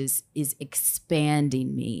practice is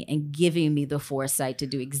expanding me and giving me the foresight to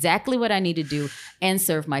do exactly what I need to do and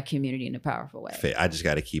serve my community in a powerful way. I just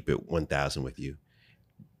got to keep it 1,000 with you.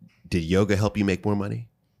 Did yoga help you make more money?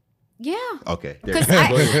 Yeah. Okay.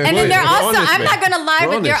 And then there are also, I'm not going to lie,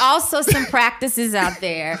 but there are also some practices out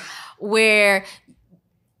there where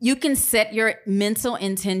you can set your mental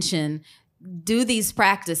intention, do these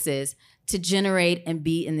practices to generate and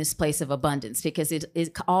be in this place of abundance, because it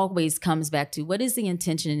always comes back to what is the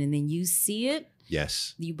intention, and then you see it.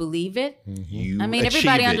 Yes. You believe it. Mm-hmm.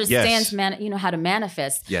 Everybody understands how to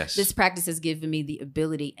manifest. Yes. This practice has given me the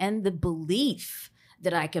ability and the belief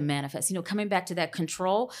that I can manifest. Coming back to that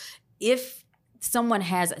control, if someone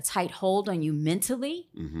has a tight hold on you mentally,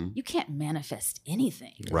 you can't manifest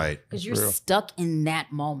anything. Right. Because you're stuck in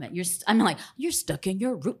that moment. You're stuck in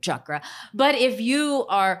your root chakra. But if you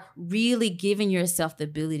are really giving yourself the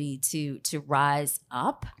ability to rise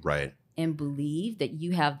up, right, and believe that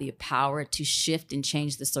you have the power to shift and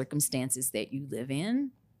change the circumstances that you live in.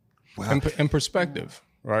 Wow. And perspective,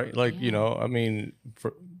 right?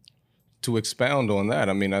 To expound on that,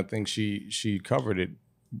 I think she covered it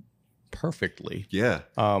perfectly. Yeah.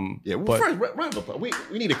 Well, first, round of applause.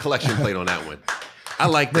 We need a collection plate on that one. I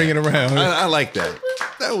like bring that. it around. I like that.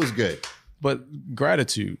 That was good. But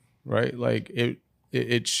gratitude, right?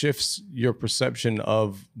 It shifts your perception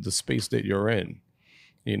of the space that you're in.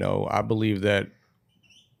 I believe that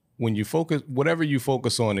when you focus, whatever you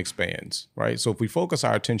focus on expands, right? So if we focus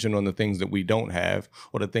our attention on the things that we don't have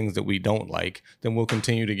or the things that we don't like, then we'll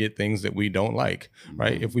continue to get things that we don't like,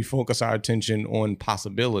 right? Mm-hmm. If we focus our attention on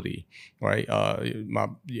possibility, right?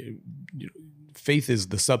 Faith is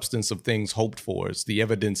the substance of things hoped for. It's the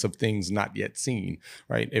evidence of things not yet seen,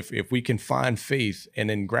 right? If we can find faith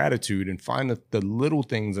and in gratitude and find the little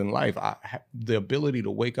things in life, the ability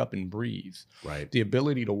to wake up and breathe, right? The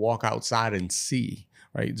ability to walk outside and see,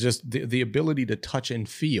 right? Just the ability to touch and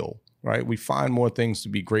feel, right? We find more things to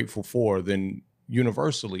be grateful for than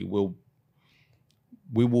universally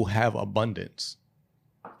we will have abundance,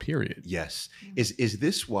 period. Yes. Is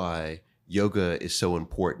this why yoga is so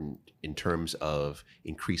important in terms of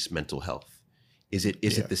increased mental health? Is it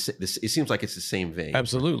it seems like it's the same vein.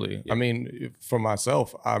 Absolutely. Yeah. For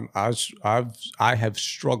myself, I have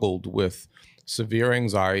struggled with severe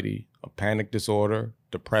anxiety, a panic disorder,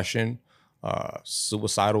 depression,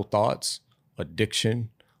 suicidal thoughts, addiction,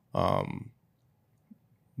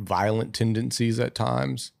 violent tendencies at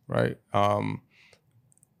times, right?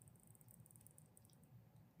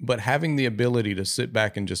 But having the ability to sit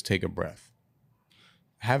back and just take a breath,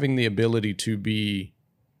 having the ability to be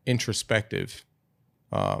introspective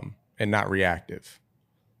and not reactive,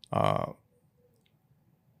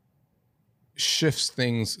 shifts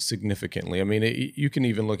things significantly. I mean, you can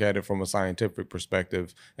even look at it from a scientific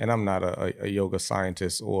perspective, and I'm not a yoga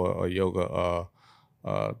scientist or a yoga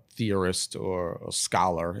theorist or a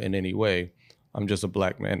scholar in any way. I'm just a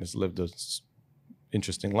black man that's lived a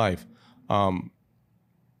interesting life.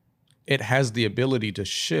 It has the ability to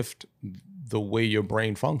shift the way your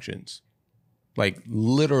brain functions, like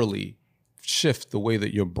literally shift the way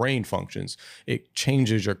that your brain functions. It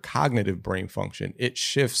changes your cognitive brain function. It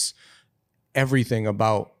shifts everything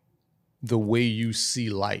about the way you see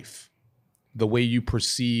life, the way you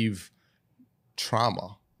perceive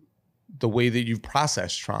trauma, the way that you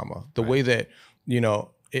process trauma, the way that,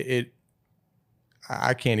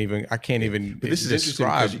 I can't even But this is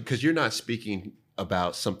describe. interesting because you're not speaking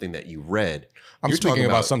about something that you read. I'm speaking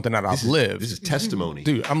about something that I've lived. This is testimony.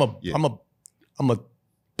 Dude, I'm a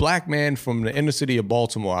black man from the inner city of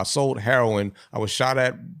Baltimore. I sold heroin. I was shot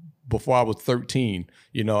at before I was 13.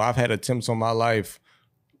 I've had attempts on my life,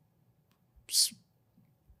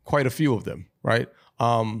 quite a few of them, right?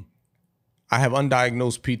 I have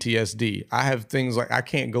undiagnosed PTSD. I have things like I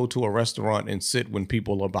can't go to a restaurant and sit when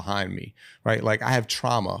people are behind me, right? Like I have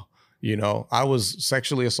trauma, I was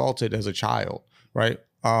sexually assaulted as a child, right?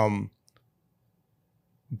 But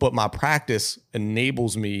my practice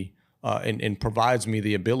enables me and provides me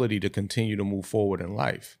the ability to continue to move forward in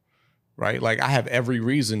life, right? Like I have every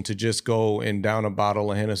reason to just go and down a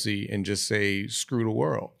bottle of Hennessy and just say, screw the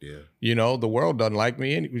world. Yeah. The world doesn't like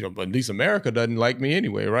me, but at least America doesn't like me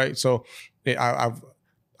anyway, right? So I've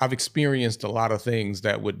experienced a lot of things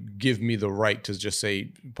that would give me the right to just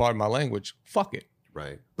say, pardon my language, fuck it.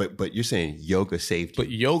 Right. But you're saying yoga saved you. But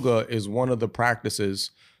yoga is one of the practices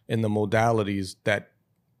and the modalities that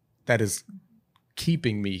is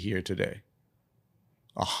keeping me here today.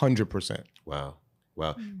 100%. Wow.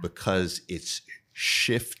 Because it's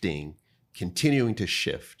shifting, continuing to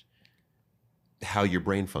shift how your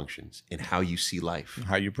brain functions and how you see life,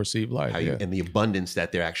 how you perceive life, and the abundance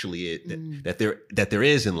that there actually is, that there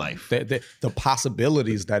is in life, the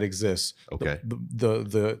possibilities that exist. Okay.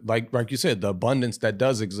 The like you said, the abundance that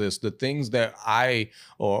does exist, the things that I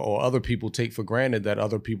or other people take for granted that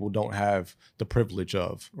other people don't have the privilege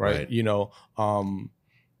of, right?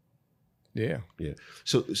 Yeah.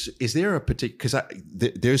 So is there a particular, because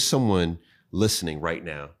there's someone listening right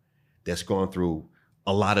now that's gone through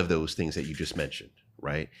a lot of those things that you just mentioned,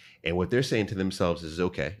 right? And what they're saying to themselves is,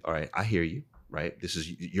 okay, all right, I hear you, right? This is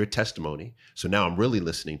your testimony. So now I'm really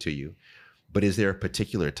listening to you. But is there a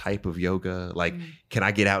particular type of yoga? Like, can I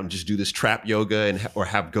get out and just do this trap yoga or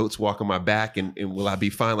have goats walk on my back and will I be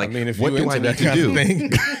fine? Like, what do I need to do?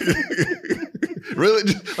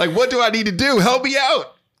 Really? Like, what do I need to do? Help me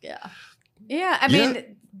out. Yeah. I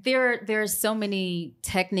mean, there are so many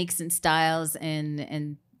techniques and styles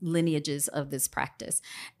and lineages of this practice.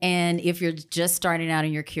 And if you're just starting out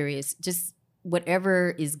and you're curious, just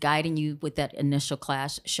whatever is guiding you with that initial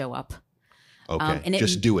class, show up. Okay. And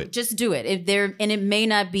just do it. Just do it. And it may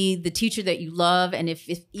not be the teacher that you love. And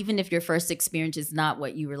even if your first experience is not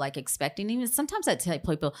what you were like expecting, even sometimes I tell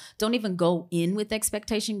people, don't even go in with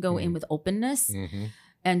expectation, go in with openness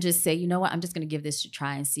and just say, you know what, I'm just going to give this a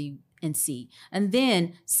try and see. And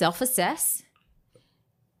then self-assess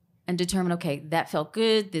and determine, okay, that felt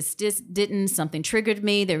good. This didn't. Something triggered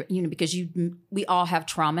me. There, because we all have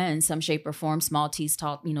trauma in some shape or form. Small T's,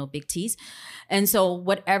 big T's, and so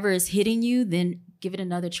whatever is hitting you, then give it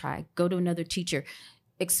another try. Go to another teacher,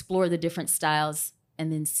 explore the different styles,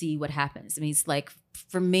 and then see what happens. I mean, it's like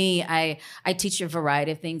for me, I teach a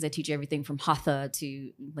variety of things. I teach everything from hatha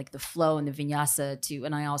to like the flow and the vinyasa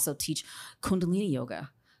and I also teach Kundalini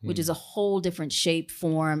yoga, which is a whole different shape,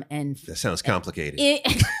 form, and that sounds complicated. It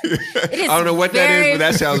is. I don't know what that is, but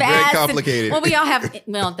that sounds very complicated. Well, we all have.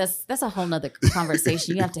 Well, that's a whole nother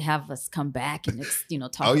conversation. You have to have us come back and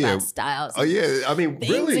talk about styles. Oh yeah, I mean,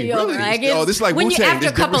 really. Like this is like when Wu-Tang. After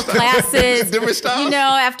a couple classes, different styles.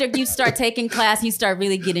 After you start taking class, you start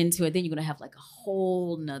really get into it. Then you're gonna have like a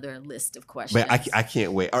whole nother list of questions. But I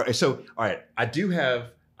can't wait. All right. I do have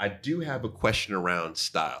a question around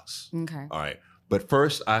styles. Okay. All right. But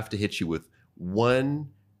first, I have to hit you with one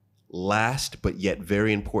last but yet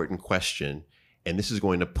very important question, and this is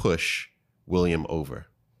going to push William over,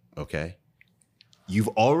 okay?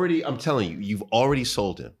 I'm telling you, you've already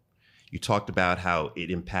sold him. You talked about how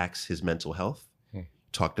it impacts his mental health.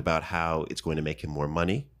 Talked about how it's going to make him more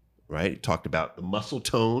money, right? You talked about the muscle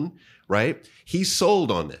tone, right? He's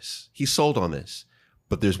sold on this.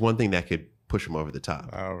 But there's one thing that could push him over the top.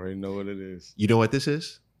 I already know what it is. You know what this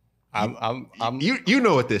is? You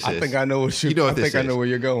know what this is. I think I know what I know where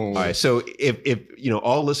you're going with. All right. So if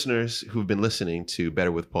all listeners who've been listening to Better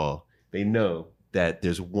with Paul, they know that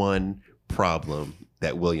there's one problem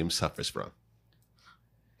that William suffers from.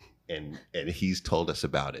 And he's told us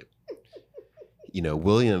about it. You know,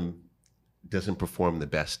 William doesn't perform the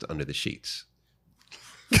best under the sheets.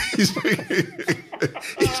 He's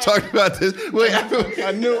talking about this. Wait,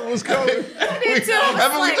 I knew it was coming.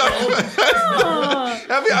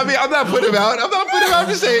 I'm not putting him out. I'm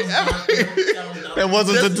just saying. That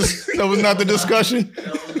was not the discussion.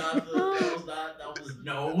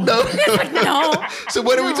 No. No. So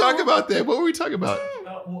what are we talking about then? What were we talking about?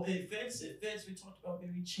 Well, it fits. We talked about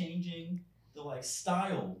maybe changing the like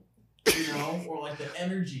style, you know, or like the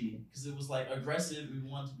energy, because it was like aggressive. We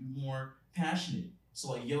wanted to be more passionate.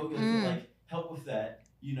 So like yoga could like help with that,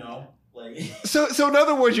 you know, like. So in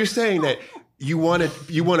other words, you're saying that you want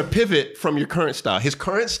to pivot from your current style. His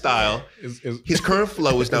current style, his current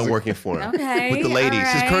flow is not working for him. Okay, With the ladies, all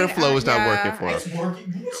right. his current flow is not working for him.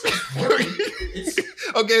 It's working.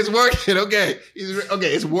 Okay, it's working. Okay,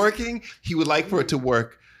 it's working. He would like for it to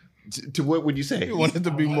work. To what would you say? You want it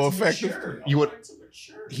to be more effective.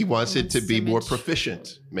 He wants it to be more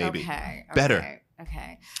proficient, maybe better.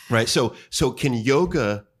 Okay. Right. So can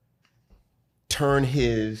yoga turn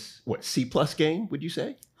his C+ game? Would you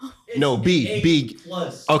say? No, B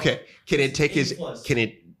plus. Okay. Can it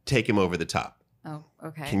take him over the top? Oh,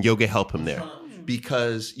 okay. Can yoga help him there?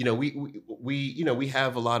 Because we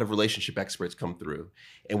have a lot of relationship experts come through,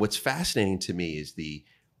 and what's fascinating to me is the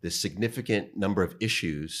significant number of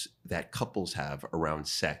issues that couples have around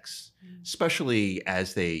sex, especially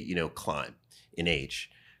as they climb in age.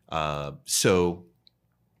 So,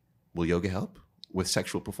 will yoga help with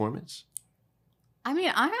sexual performance? I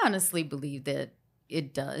mean, I honestly believe that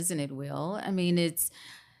it does, and it will. I mean, it's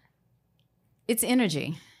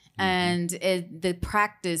energy, and the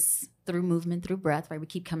practice through movement, through breath, right? We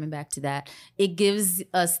keep coming back to that. It gives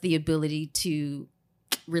us the ability to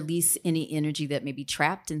release any energy that may be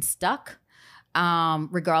trapped and stuck,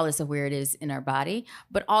 regardless of where it is in our body.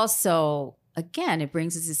 But also, again, it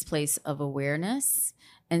brings us this place of awareness.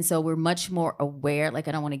 And so we're much more aware. Like,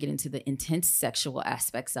 I don't want to get into the intense sexual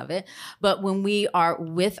aspects of it, but when we are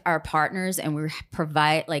with our partners and we're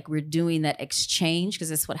doing that exchange, because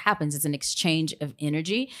that's what happens. It's an exchange of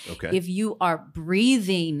energy. Okay. If you are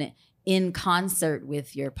breathing in concert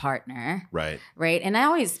with your partner. Right. And I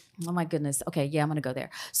always, oh my goodness. Okay. Yeah, I'm going to go there.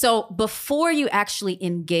 So before you actually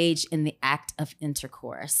engage in the act of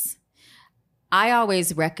intercourse, I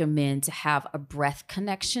always recommend to have a breath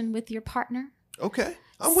connection with your partner. Okay.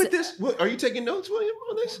 I'm with this. Are you taking notes, William,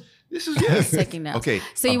 on this? This is yes. Taking notes. Okay.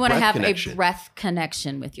 So you want to have a breath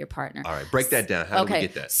connection with your partner. All right. Break that down. How do we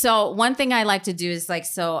get that? So one thing I like to do is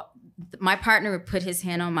my partner would put his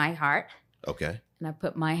hand on my heart. Okay. And I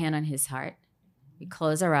put my hand on his heart. We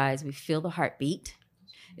close our eyes. We feel the heartbeat.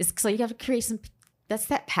 So you have to create that's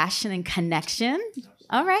that passion and connection.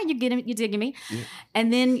 All right. You digging me? Yeah.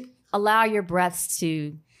 And then allow your breaths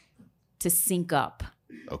to sync up.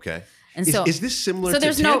 Okay. And is this similar to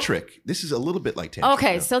tantric? This is a little bit like tantric.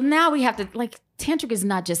 Okay, so now we have to tantric is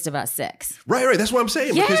not just about sex. Right. That's what I'm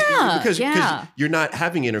saying. Yeah, because you're not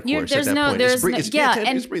having intercourse at that point.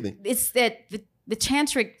 It's breathing. It's that the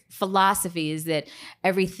tantric philosophy is that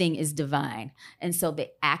everything is divine, and so the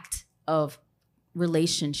act of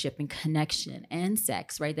relationship and connection and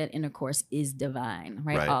sex, right? That intercourse is divine,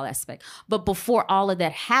 right? All aspect. But before all of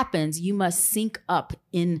that happens, you must sync up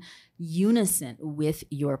in unison with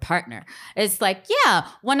your partner. It's like,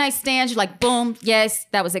 one night stands, you're like, boom, yes,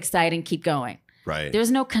 that was exciting, keep going. Right.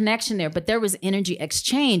 There's no connection there, but there was energy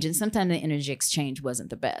exchange, and sometimes the energy exchange wasn't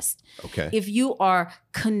the best. Okay. If you are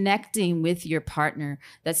connecting with your partner,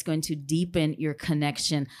 that's going to deepen your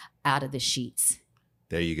connection out of the sheets.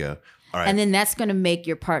 There you go. All right. And then that's going to make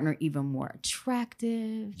your partner even more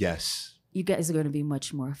attractive. Yes. You guys are going to be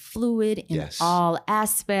much more fluid in all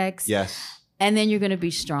aspects. Yes. And then you're going to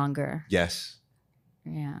be stronger. Yes.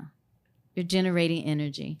 Yeah. You're generating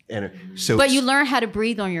energy. But you learn how to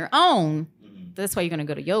breathe on your own. That's why you're going to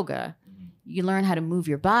go to yoga. You learn how to move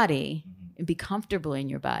your body and be comfortable in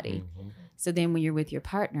your body. So then when you're with your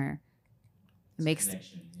partner, it makes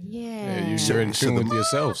you're in tune with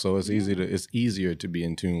yourself, so it's easier to be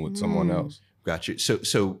in tune with someone else. Got you.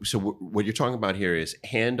 So what you're talking about here is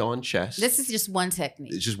hand on chest. This is just one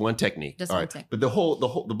technique. It's just one technique. Just one technique. But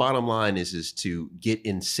the bottom line is to get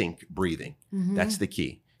in sync breathing. That's the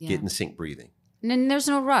key. Yeah. Get in sync breathing. And then there's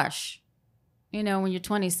no rush. When you're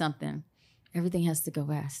 20 something, everything has to go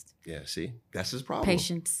fast. Yeah. See, that's his problem.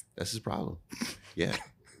 Patience. That's his problem. Yeah.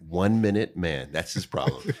 1 minute man. That's his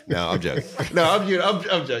problem. No, I'm joking. I'm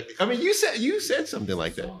joking. I mean, you said something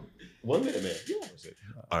like that. 1 minute man. Yeah.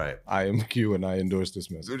 All right. I am Q and I endorse this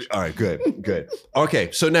message. All right. Good. Okay.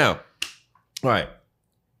 So now, all right.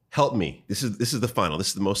 help me. This is the final. This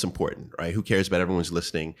is the most important, right? Who cares about everyone's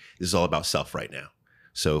listening? This is all about self right now.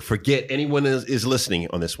 So forget anyone is listening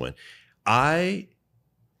on this one. I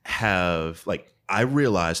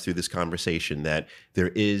realized through this conversation that there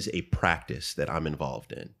is a practice that I'm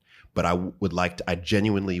involved in, but I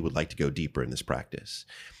genuinely would like to go deeper in this practice.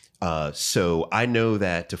 So I know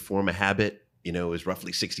that to form a habit, is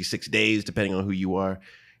roughly 66 days, depending on who you are.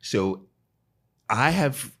 So I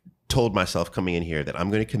have told myself coming in here that I'm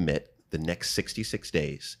going to commit the next 66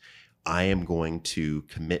 days. I am going to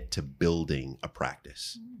commit to building a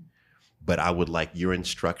practice. But I would like your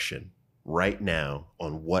instruction right now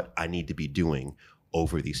on what I need to be doing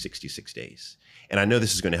over these 66 days. And I know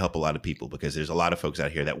this is going to help a lot of people because there's a lot of folks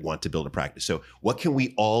out here that want to build a practice. So what can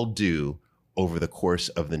we all do over the course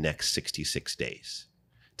of the next 66 days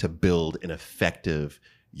to build an effective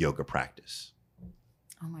yoga practice?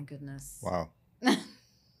 Oh my goodness. Wow.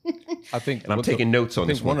 I think, and I'm taking notes on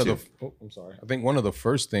this one too. I'm sorry. I think one of the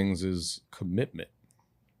first things is commitment,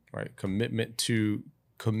 right? Commit to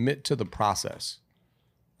the process,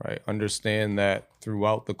 right? Understand that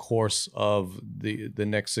throughout the course of the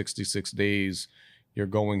next 66 days, you're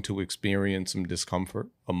going to experience some discomfort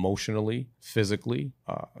emotionally, physically,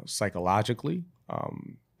 psychologically.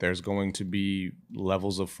 There's going to be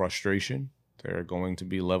levels of frustration. There are going to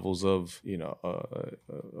be levels of,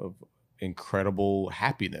 of incredible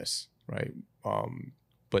happiness, right?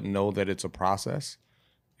 But know that it's a process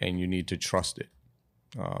and you need to trust it.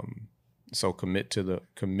 So commit to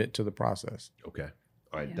the process. Okay.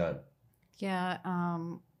 All right, done. Yeah.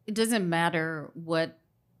 It doesn't matter what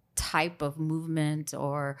type of movement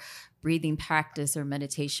or breathing practice or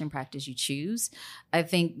meditation practice you choose. I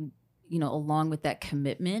think, along with that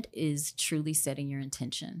commitment is truly setting your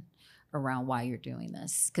intention around why you're doing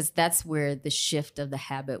this, because that's where the shift of the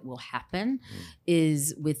habit will happen,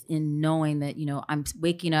 is within knowing that, I'm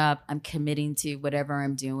waking up, I'm committing to whatever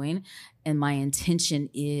I'm doing, and my intention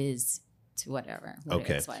is to whatever.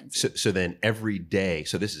 Okay. So then every day,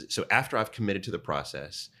 so after I've committed to the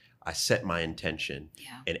process, I set my intention,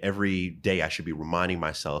 and every day I should be reminding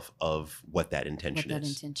myself of what that intention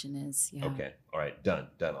is. Yeah. Okay. All right. Done.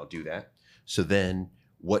 I'll do that. So then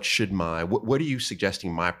what are you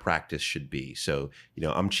suggesting my practice should be? So,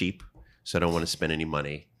 I'm cheap, so I don't want to spend any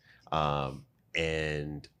money.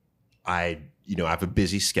 And I have a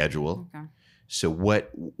busy schedule. Okay. So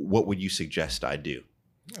what would you suggest I do?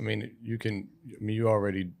 I mean, you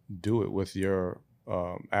already do it with your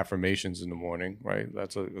affirmations in the morning, right?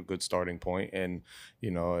 That's a good starting point. And,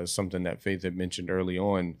 as something that Faith had mentioned early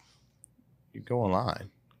on, you go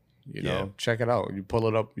online, check it out. You pull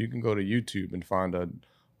it up. You can go to YouTube and find a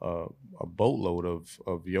boatload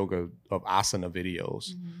of yoga, of asana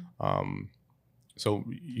videos. So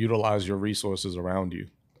utilize your resources around you.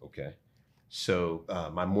 Okay. So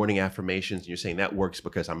my morning affirmations, you're saying that works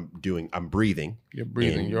because I'm breathing. You're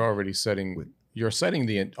breathing. You're already setting. You're setting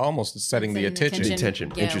the intention. The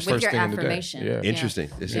intention. Yeah, Interesting. with your First thing in the day. affirmation. Yeah. Interesting.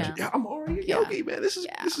 Yeah, I'm already a yogi, man. This is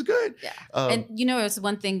good. Yeah. And it's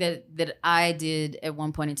one thing that I did at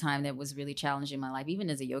one point in time that was really challenging in my life. Even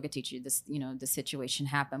as a yoga teacher, the situation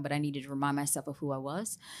happened, but I needed to remind myself of who I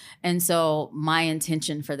was. And so my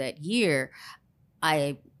intention for that year,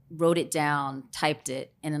 I wrote it down, typed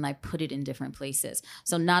it, and then I put it in different places.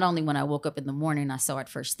 So not only when I woke up in the morning, I saw it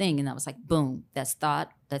first thing, and I was like, boom, that's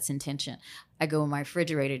thought, that's intention. I go in my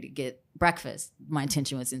refrigerator to get breakfast. My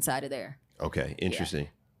intention was inside of there. Okay, interesting.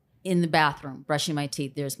 Yeah. In the bathroom, brushing my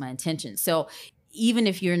teeth, there's my intention. So even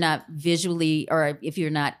if you're not visually, or if you're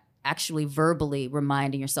not actually verbally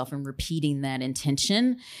reminding yourself and repeating that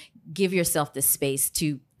intention, give yourself the space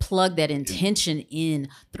to plug that intention in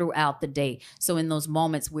throughout the day. So in those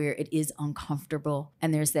moments where it is uncomfortable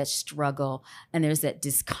and there's that struggle and there's that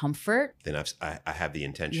discomfort, then I have the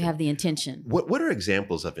intention. You have the intention. What are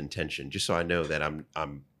examples of intention? Just so I know that I'm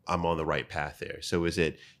on the right path there. So is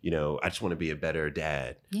it, I just want to be a better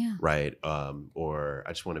dad, right? Or I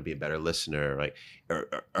just want to be a better listener, like,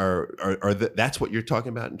 or that's what you're talking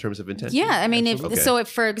about in terms of intention? Yeah, I mean,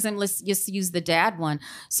 for example, let's just use the dad one.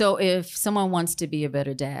 So if someone wants to be a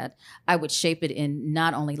better dad, I would shape it in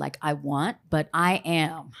not only like I want, but I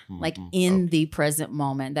am, like in the present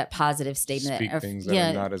moment, that positive statement. Speak things that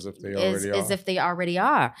are not as if they already are. As if they already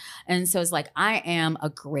are. And so it's like, I am a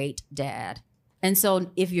great dad. And so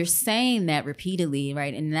if you're saying that repeatedly,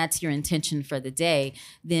 right, and that's your intention for the day,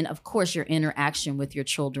 then of course your interaction with your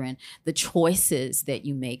children, the choices that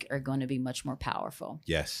you make are going to be much more powerful.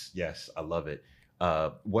 Yes, I love it.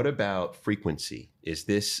 What about frequency? Is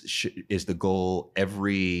the goal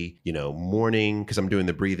every morning? Because I'm doing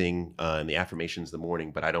the breathing and the affirmations in the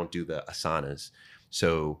morning, but I don't do the asanas.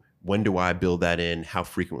 So When do I build that in? How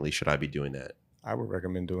frequently should I be doing that? I would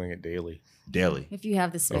recommend doing it daily. Daily. If you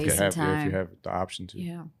have the space If and time. you have the option to.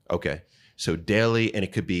 Yeah. Okay. So daily, and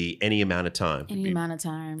it could be any amount of time. Any amount of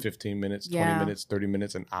time. 15 minutes, 20 Yeah. minutes, 30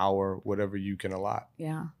 minutes, an hour, whatever you can allot.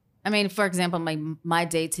 Yeah. I mean, for example, my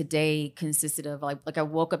day to day consisted of like I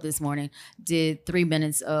woke up this morning, did 3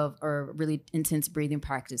 minutes of or really intense breathing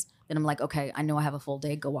practice. Then I'm like, okay, I know I have a full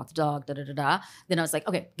day. Go walk the dog. Da da da da. Then I was like,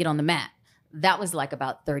 okay, get on the mat. That was like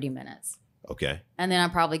about 30 minutes. Okay. And then I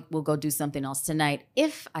probably will go do something else tonight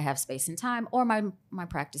if I have space and time, or my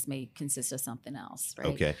practice may consist of something else. Right.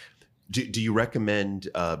 Okay. Do you recommend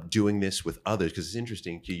doing this with others? Because it's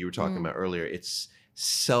interesting. You were talking about earlier. It's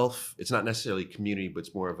not necessarily community, but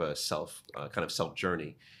it's more of a kind of self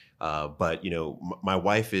journey. But my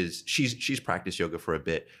wife she's practiced yoga for a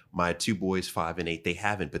bit. My 2 boys, 5 and 8, they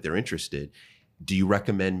haven't, but they're interested. Do you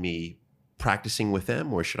recommend me practicing with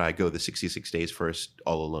them, or should I go the 66 days first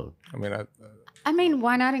all alone? I mean,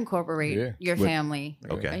 why not incorporate your With- family?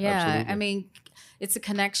 Okay. Yeah. Absolutely. I mean, it's a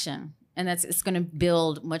connection, and it's going to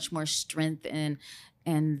build much more strength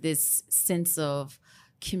and this sense of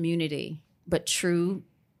community, but true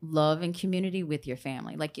love and community with your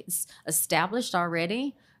family. Like, it's established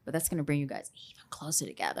already, but that's going to bring you guys even closer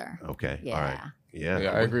together. Okay. Yeah. All right. Yeah.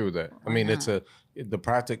 Yeah, I agree with that. I mean, not? the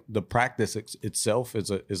practice itself is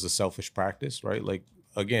a selfish practice, right? Like,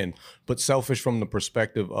 again, but selfish from the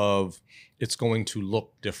perspective of it's going to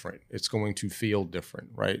look different. It's going to feel different,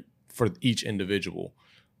 right? For each individual.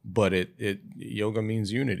 But yoga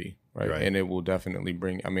means unity, right? Right. And it will definitely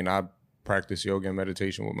bring, I practice yoga and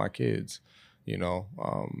meditation with my kids,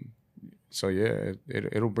 so yeah,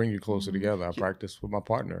 it'll bring you closer together. I practice with my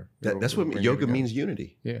partner. That's It'll what bring you yoga together. means,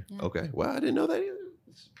 unity. Yeah. Okay. Well, I didn't know that either.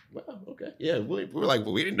 Wow. Okay. Yeah. We were like,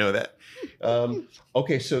 well, we didn't know that.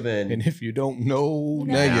 Okay. So then. And if you don't know,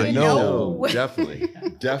 now Now you you know. know. Definitely.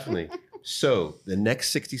 Definitely. So the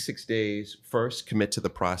next 66 days, first, commit to the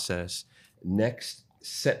process. Next,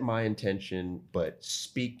 set my intention, but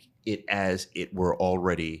speak it as it were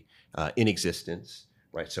already in existence,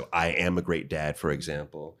 right? So I am a great dad, for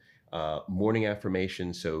example. Morning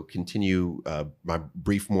affirmation. So continue my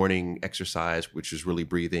brief morning exercise, which is really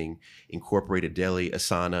breathing. Incorporate a daily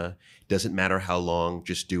asana. Doesn't matter how long,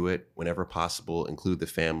 just do it whenever possible. Include the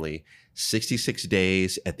family. 66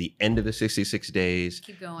 days. At the end of the 66 days,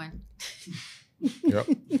 Keep going. Yep.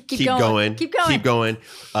 keep going. Keep going. Keep going.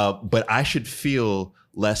 But I should feel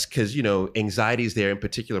less because, anxiety is there. In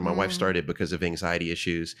particular, my wife started because of anxiety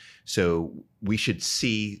issues. So we should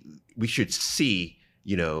see,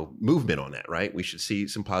 movement on that, right? We should see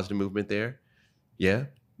some positive movement there. Yeah.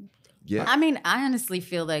 Yeah. I mean, I honestly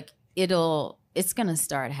feel like it's going to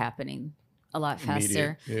start happening a lot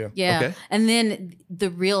faster. Immediate, Yeah. Okay. And then the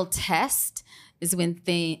real test is when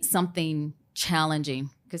something challenging,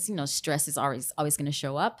 because stress is always going to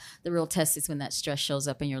show up. The real test is when that stress shows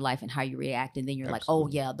up in your life and how you react, and then you're like, oh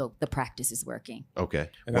yeah, the practice is working. Okay.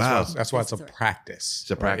 And Wow. that's why it's a practice.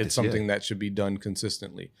 It's a practice, It's something that should be done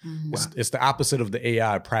consistently. Mm-hmm. It's the opposite of the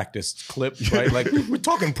AI practice clip, right? Like, we're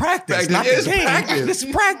talking practice, not Practice the is game. practice.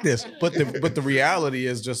 It's practice. But the reality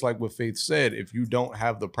is, just like what Faith said, if you don't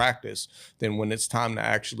have the practice, then when it's time to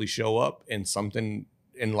actually show up and something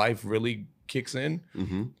in life really kicks in,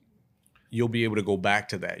 Mm-hmm. you'll be able to go back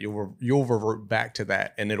to that. You'll revert back to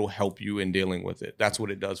that, and it'll help you in dealing with it. That's what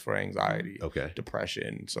it does for anxiety, Okay.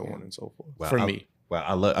 depression, so on and so forth. Wow. For me.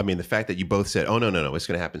 Well, I mean, the fact that you both said, "Oh no, it's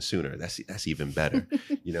going to happen sooner." That's even better.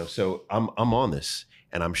 So I'm on this,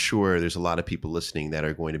 and I'm sure there's a lot of people listening that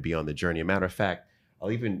are going to be on the journey. A matter of fact,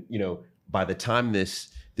 I'll even, by the time this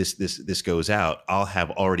goes out, I'll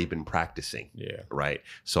have already been practicing. Yeah. Right.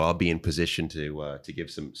 So I'll be in position to give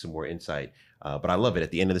some more insight. But I love it.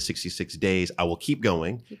 At the end of the 66 days, I will keep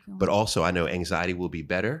going. But also, I know anxiety will be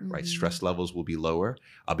better, right? Stress levels will be lower.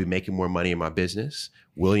 I'll be making more money in my business.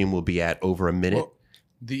 William will be at over a minute. Well,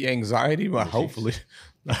 the anxiety, well, hopefully,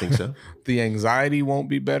 I think so. the anxiety won't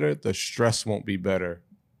be better. The stress won't be better.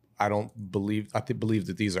 I believe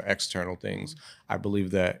that these are external things. I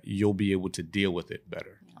believe that you'll be able to deal with it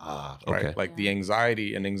better. Okay. Right? Like the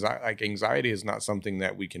anxiety anxiety is not something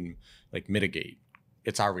that we can mitigate.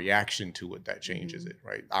 It's our reaction to it that changes it,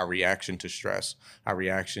 right? Our reaction to stress, our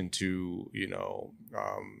reaction to,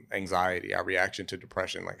 anxiety, our reaction to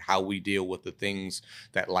depression, like how we deal with the things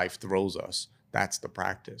that life throws us. That's the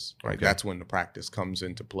practice, right? Okay. That's when the practice comes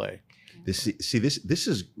into play. This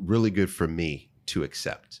is really good for me to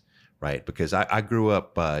accept, right? Because I grew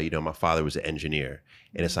up, my father was an engineer,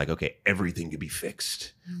 and it's like, okay, everything could be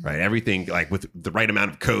fixed, right? Everything, like with the right amount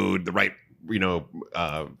of code, the right,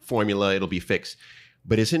 formula, it'll be fixed.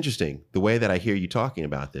 But it's interesting, the way that I hear you both talking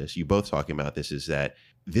about this, is that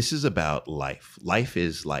this is about life. Life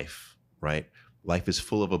is life, right? Life is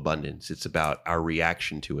full of abundance. It's about our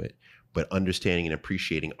reaction to it, but understanding and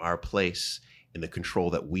appreciating our place and the control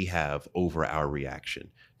that we have over our reaction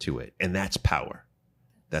to it. And that's power.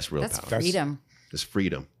 That's real That's power. freedom. That's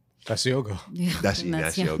freedom. That's yoga. Yeah, That's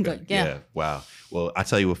and yoga. Yeah. Yeah. Wow. Well, I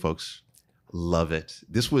tell you what, folks, love it.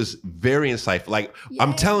 This was very insightful. Like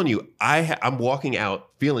I'm telling you, I'm walking out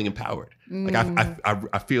feeling empowered. Like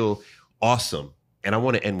I feel awesome. And I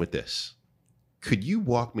want to end with this. Could you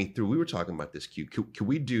walk me through? We were talking about this, Q. Could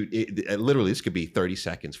we do it? Literally, this could be 30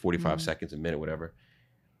 seconds, 45 seconds, a minute, whatever.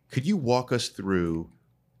 Could you walk us through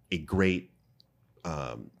a great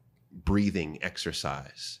breathing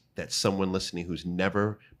exercise that someone listening who's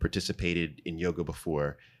never participated in yoga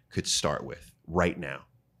before could start with right now?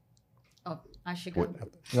 Oh, I should go.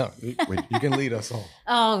 No, you can lead us all.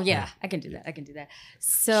 Oh yeah, I can do that.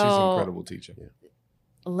 So She's an incredible teacher.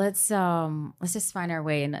 let's just find our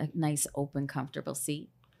way in a nice, open, comfortable seat.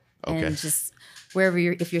 Okay. And just wherever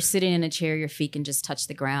if you're sitting in a chair, your feet can just touch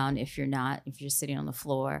the ground. If you're not, if you're sitting on the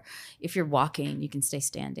floor, if you're walking, you can stay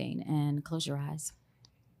standing and close your eyes.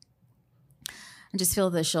 And just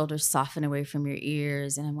feel the shoulders soften away from your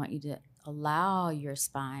ears. And I want you to allow your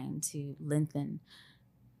spine to lengthen.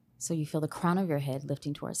 So you feel the crown of your head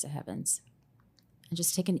lifting towards the heavens. And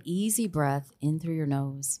just take an easy breath in through your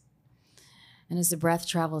nose. And as the breath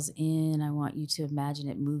travels in, I want you to imagine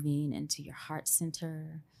it moving into your heart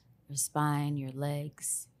center, your spine, your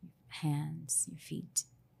legs, your hands, your feet.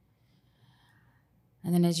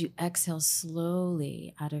 And then as you exhale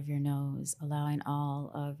slowly out of your nose, allowing all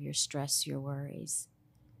of your stress, your worries,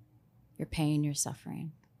 your pain, your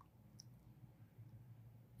suffering.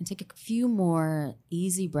 And take a few more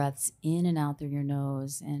easy breaths in and out through your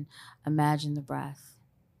nose and imagine the breath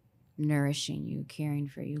nourishing you, caring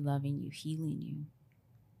for you, loving you, healing you.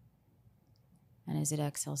 And as it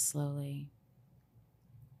exhales slowly,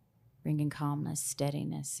 bringing calmness,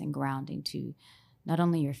 steadiness, and grounding to not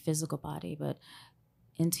only your physical body, but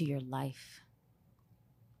into your life.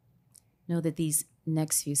 Know that these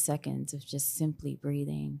next few seconds of just simply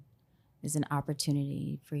breathing is an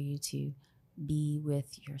opportunity for you to be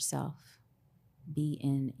with yourself, be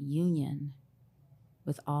in union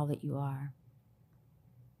with all that you are.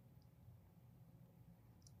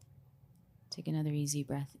 Take another easy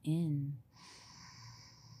breath in.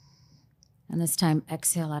 And this time,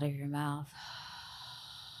 exhale out of your mouth.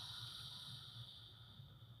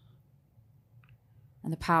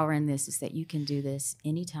 And the power in this is that you can do this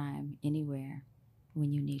anytime, anywhere,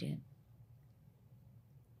 when you need it.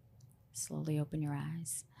 Slowly open your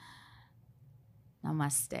eyes.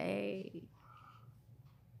 Namaste.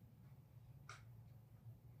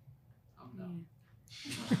 Oh no.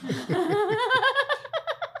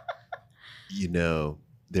 You know,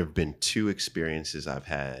 there have been two experiences I've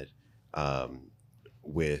had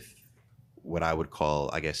with what I would call,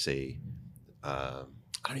 I guess, I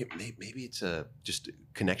don't even, maybe it's just a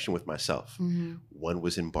connection with myself. Mm-hmm. One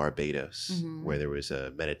was in Barbados, Mm-hmm. where there was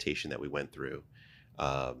a meditation that we went through.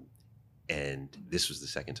 And this was the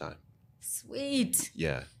second time. Sweet.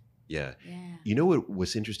 Yeah. Yeah. You know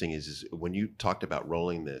what's interesting is when you talked about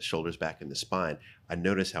rolling the shoulders back in the spine, I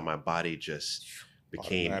noticed how my body just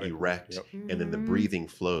became Automatically. erect, Yep. and then the breathing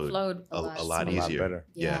flowed a a lot A lot easier. better.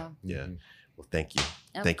 Yeah. Yeah. Well, thank you.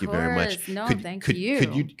 Of Thank you very much. course. No, thank could you.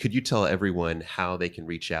 Could you tell everyone how they can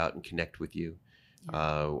reach out and connect with you?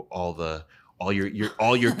 All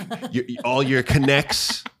your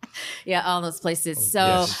connects. Yeah, all those places. Oh, So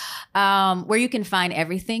yes. where you can find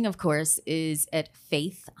everything, of course, is at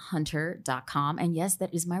faithhunter.com. And yes,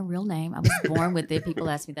 that is my real name. I was born with it. People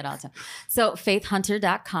ask me that all the time. So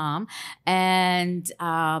faithhunter.com. And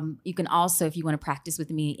you can also, if you want to practice with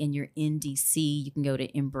me and you're in DC, you can go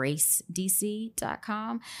to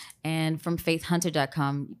embracedc.com. And from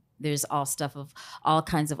faithhunter.com, there's all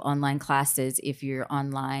kinds of online classes if you're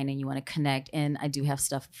online and you want to connect. And I do have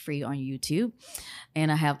stuff free on YouTube.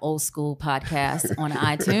 And I have old school podcasts on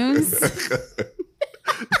iTunes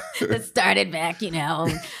that started back,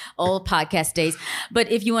 old podcast days.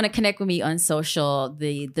 But if you want to connect with me on social,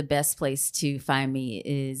 the best place to find me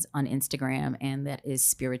is on Instagram, and that is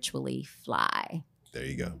Spiritually Fly. There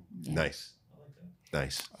you go. Yeah. Nice.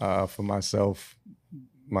 Nice. For myself,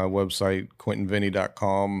 my website,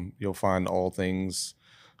 QuentinVinny.com, you'll find all things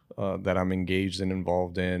that I'm engaged and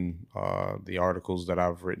involved in, the articles that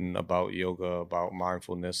I've written about yoga, about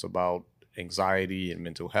mindfulness, about anxiety and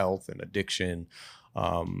mental health and addiction.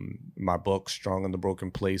 My book, Strong in the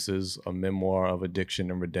Broken Places, a memoir of addiction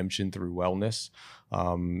and redemption through wellness,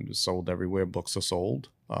 sold everywhere books are sold.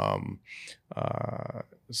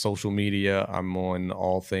 social media. I'm on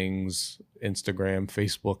all things Instagram,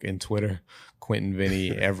 Facebook, and Twitter. Quentin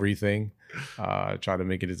Vinny, everything. Try to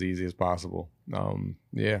make it as easy as possible.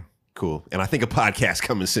 Yeah. Cool. And I think a podcast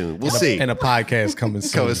coming soon. We'll see. And a podcast coming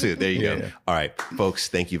soon. Coming soon. There you Yeah. go. All right, folks,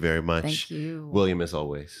 thank you very much. Thank you. William, as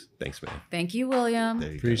always. Thanks, man. Thank you, William.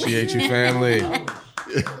 There you Appreciate you, family. go.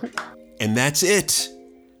 And that's it.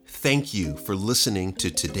 Thank you for listening to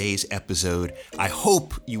today's episode. I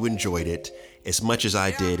hope you enjoyed it as much as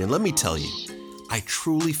I did. And let me tell you, I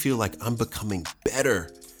truly feel like I'm becoming better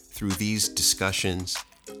through these discussions,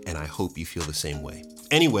 and I hope you feel the same way.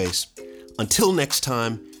 Anyways, until next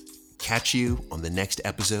time, catch you on the next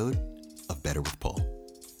episode of Better with Paul.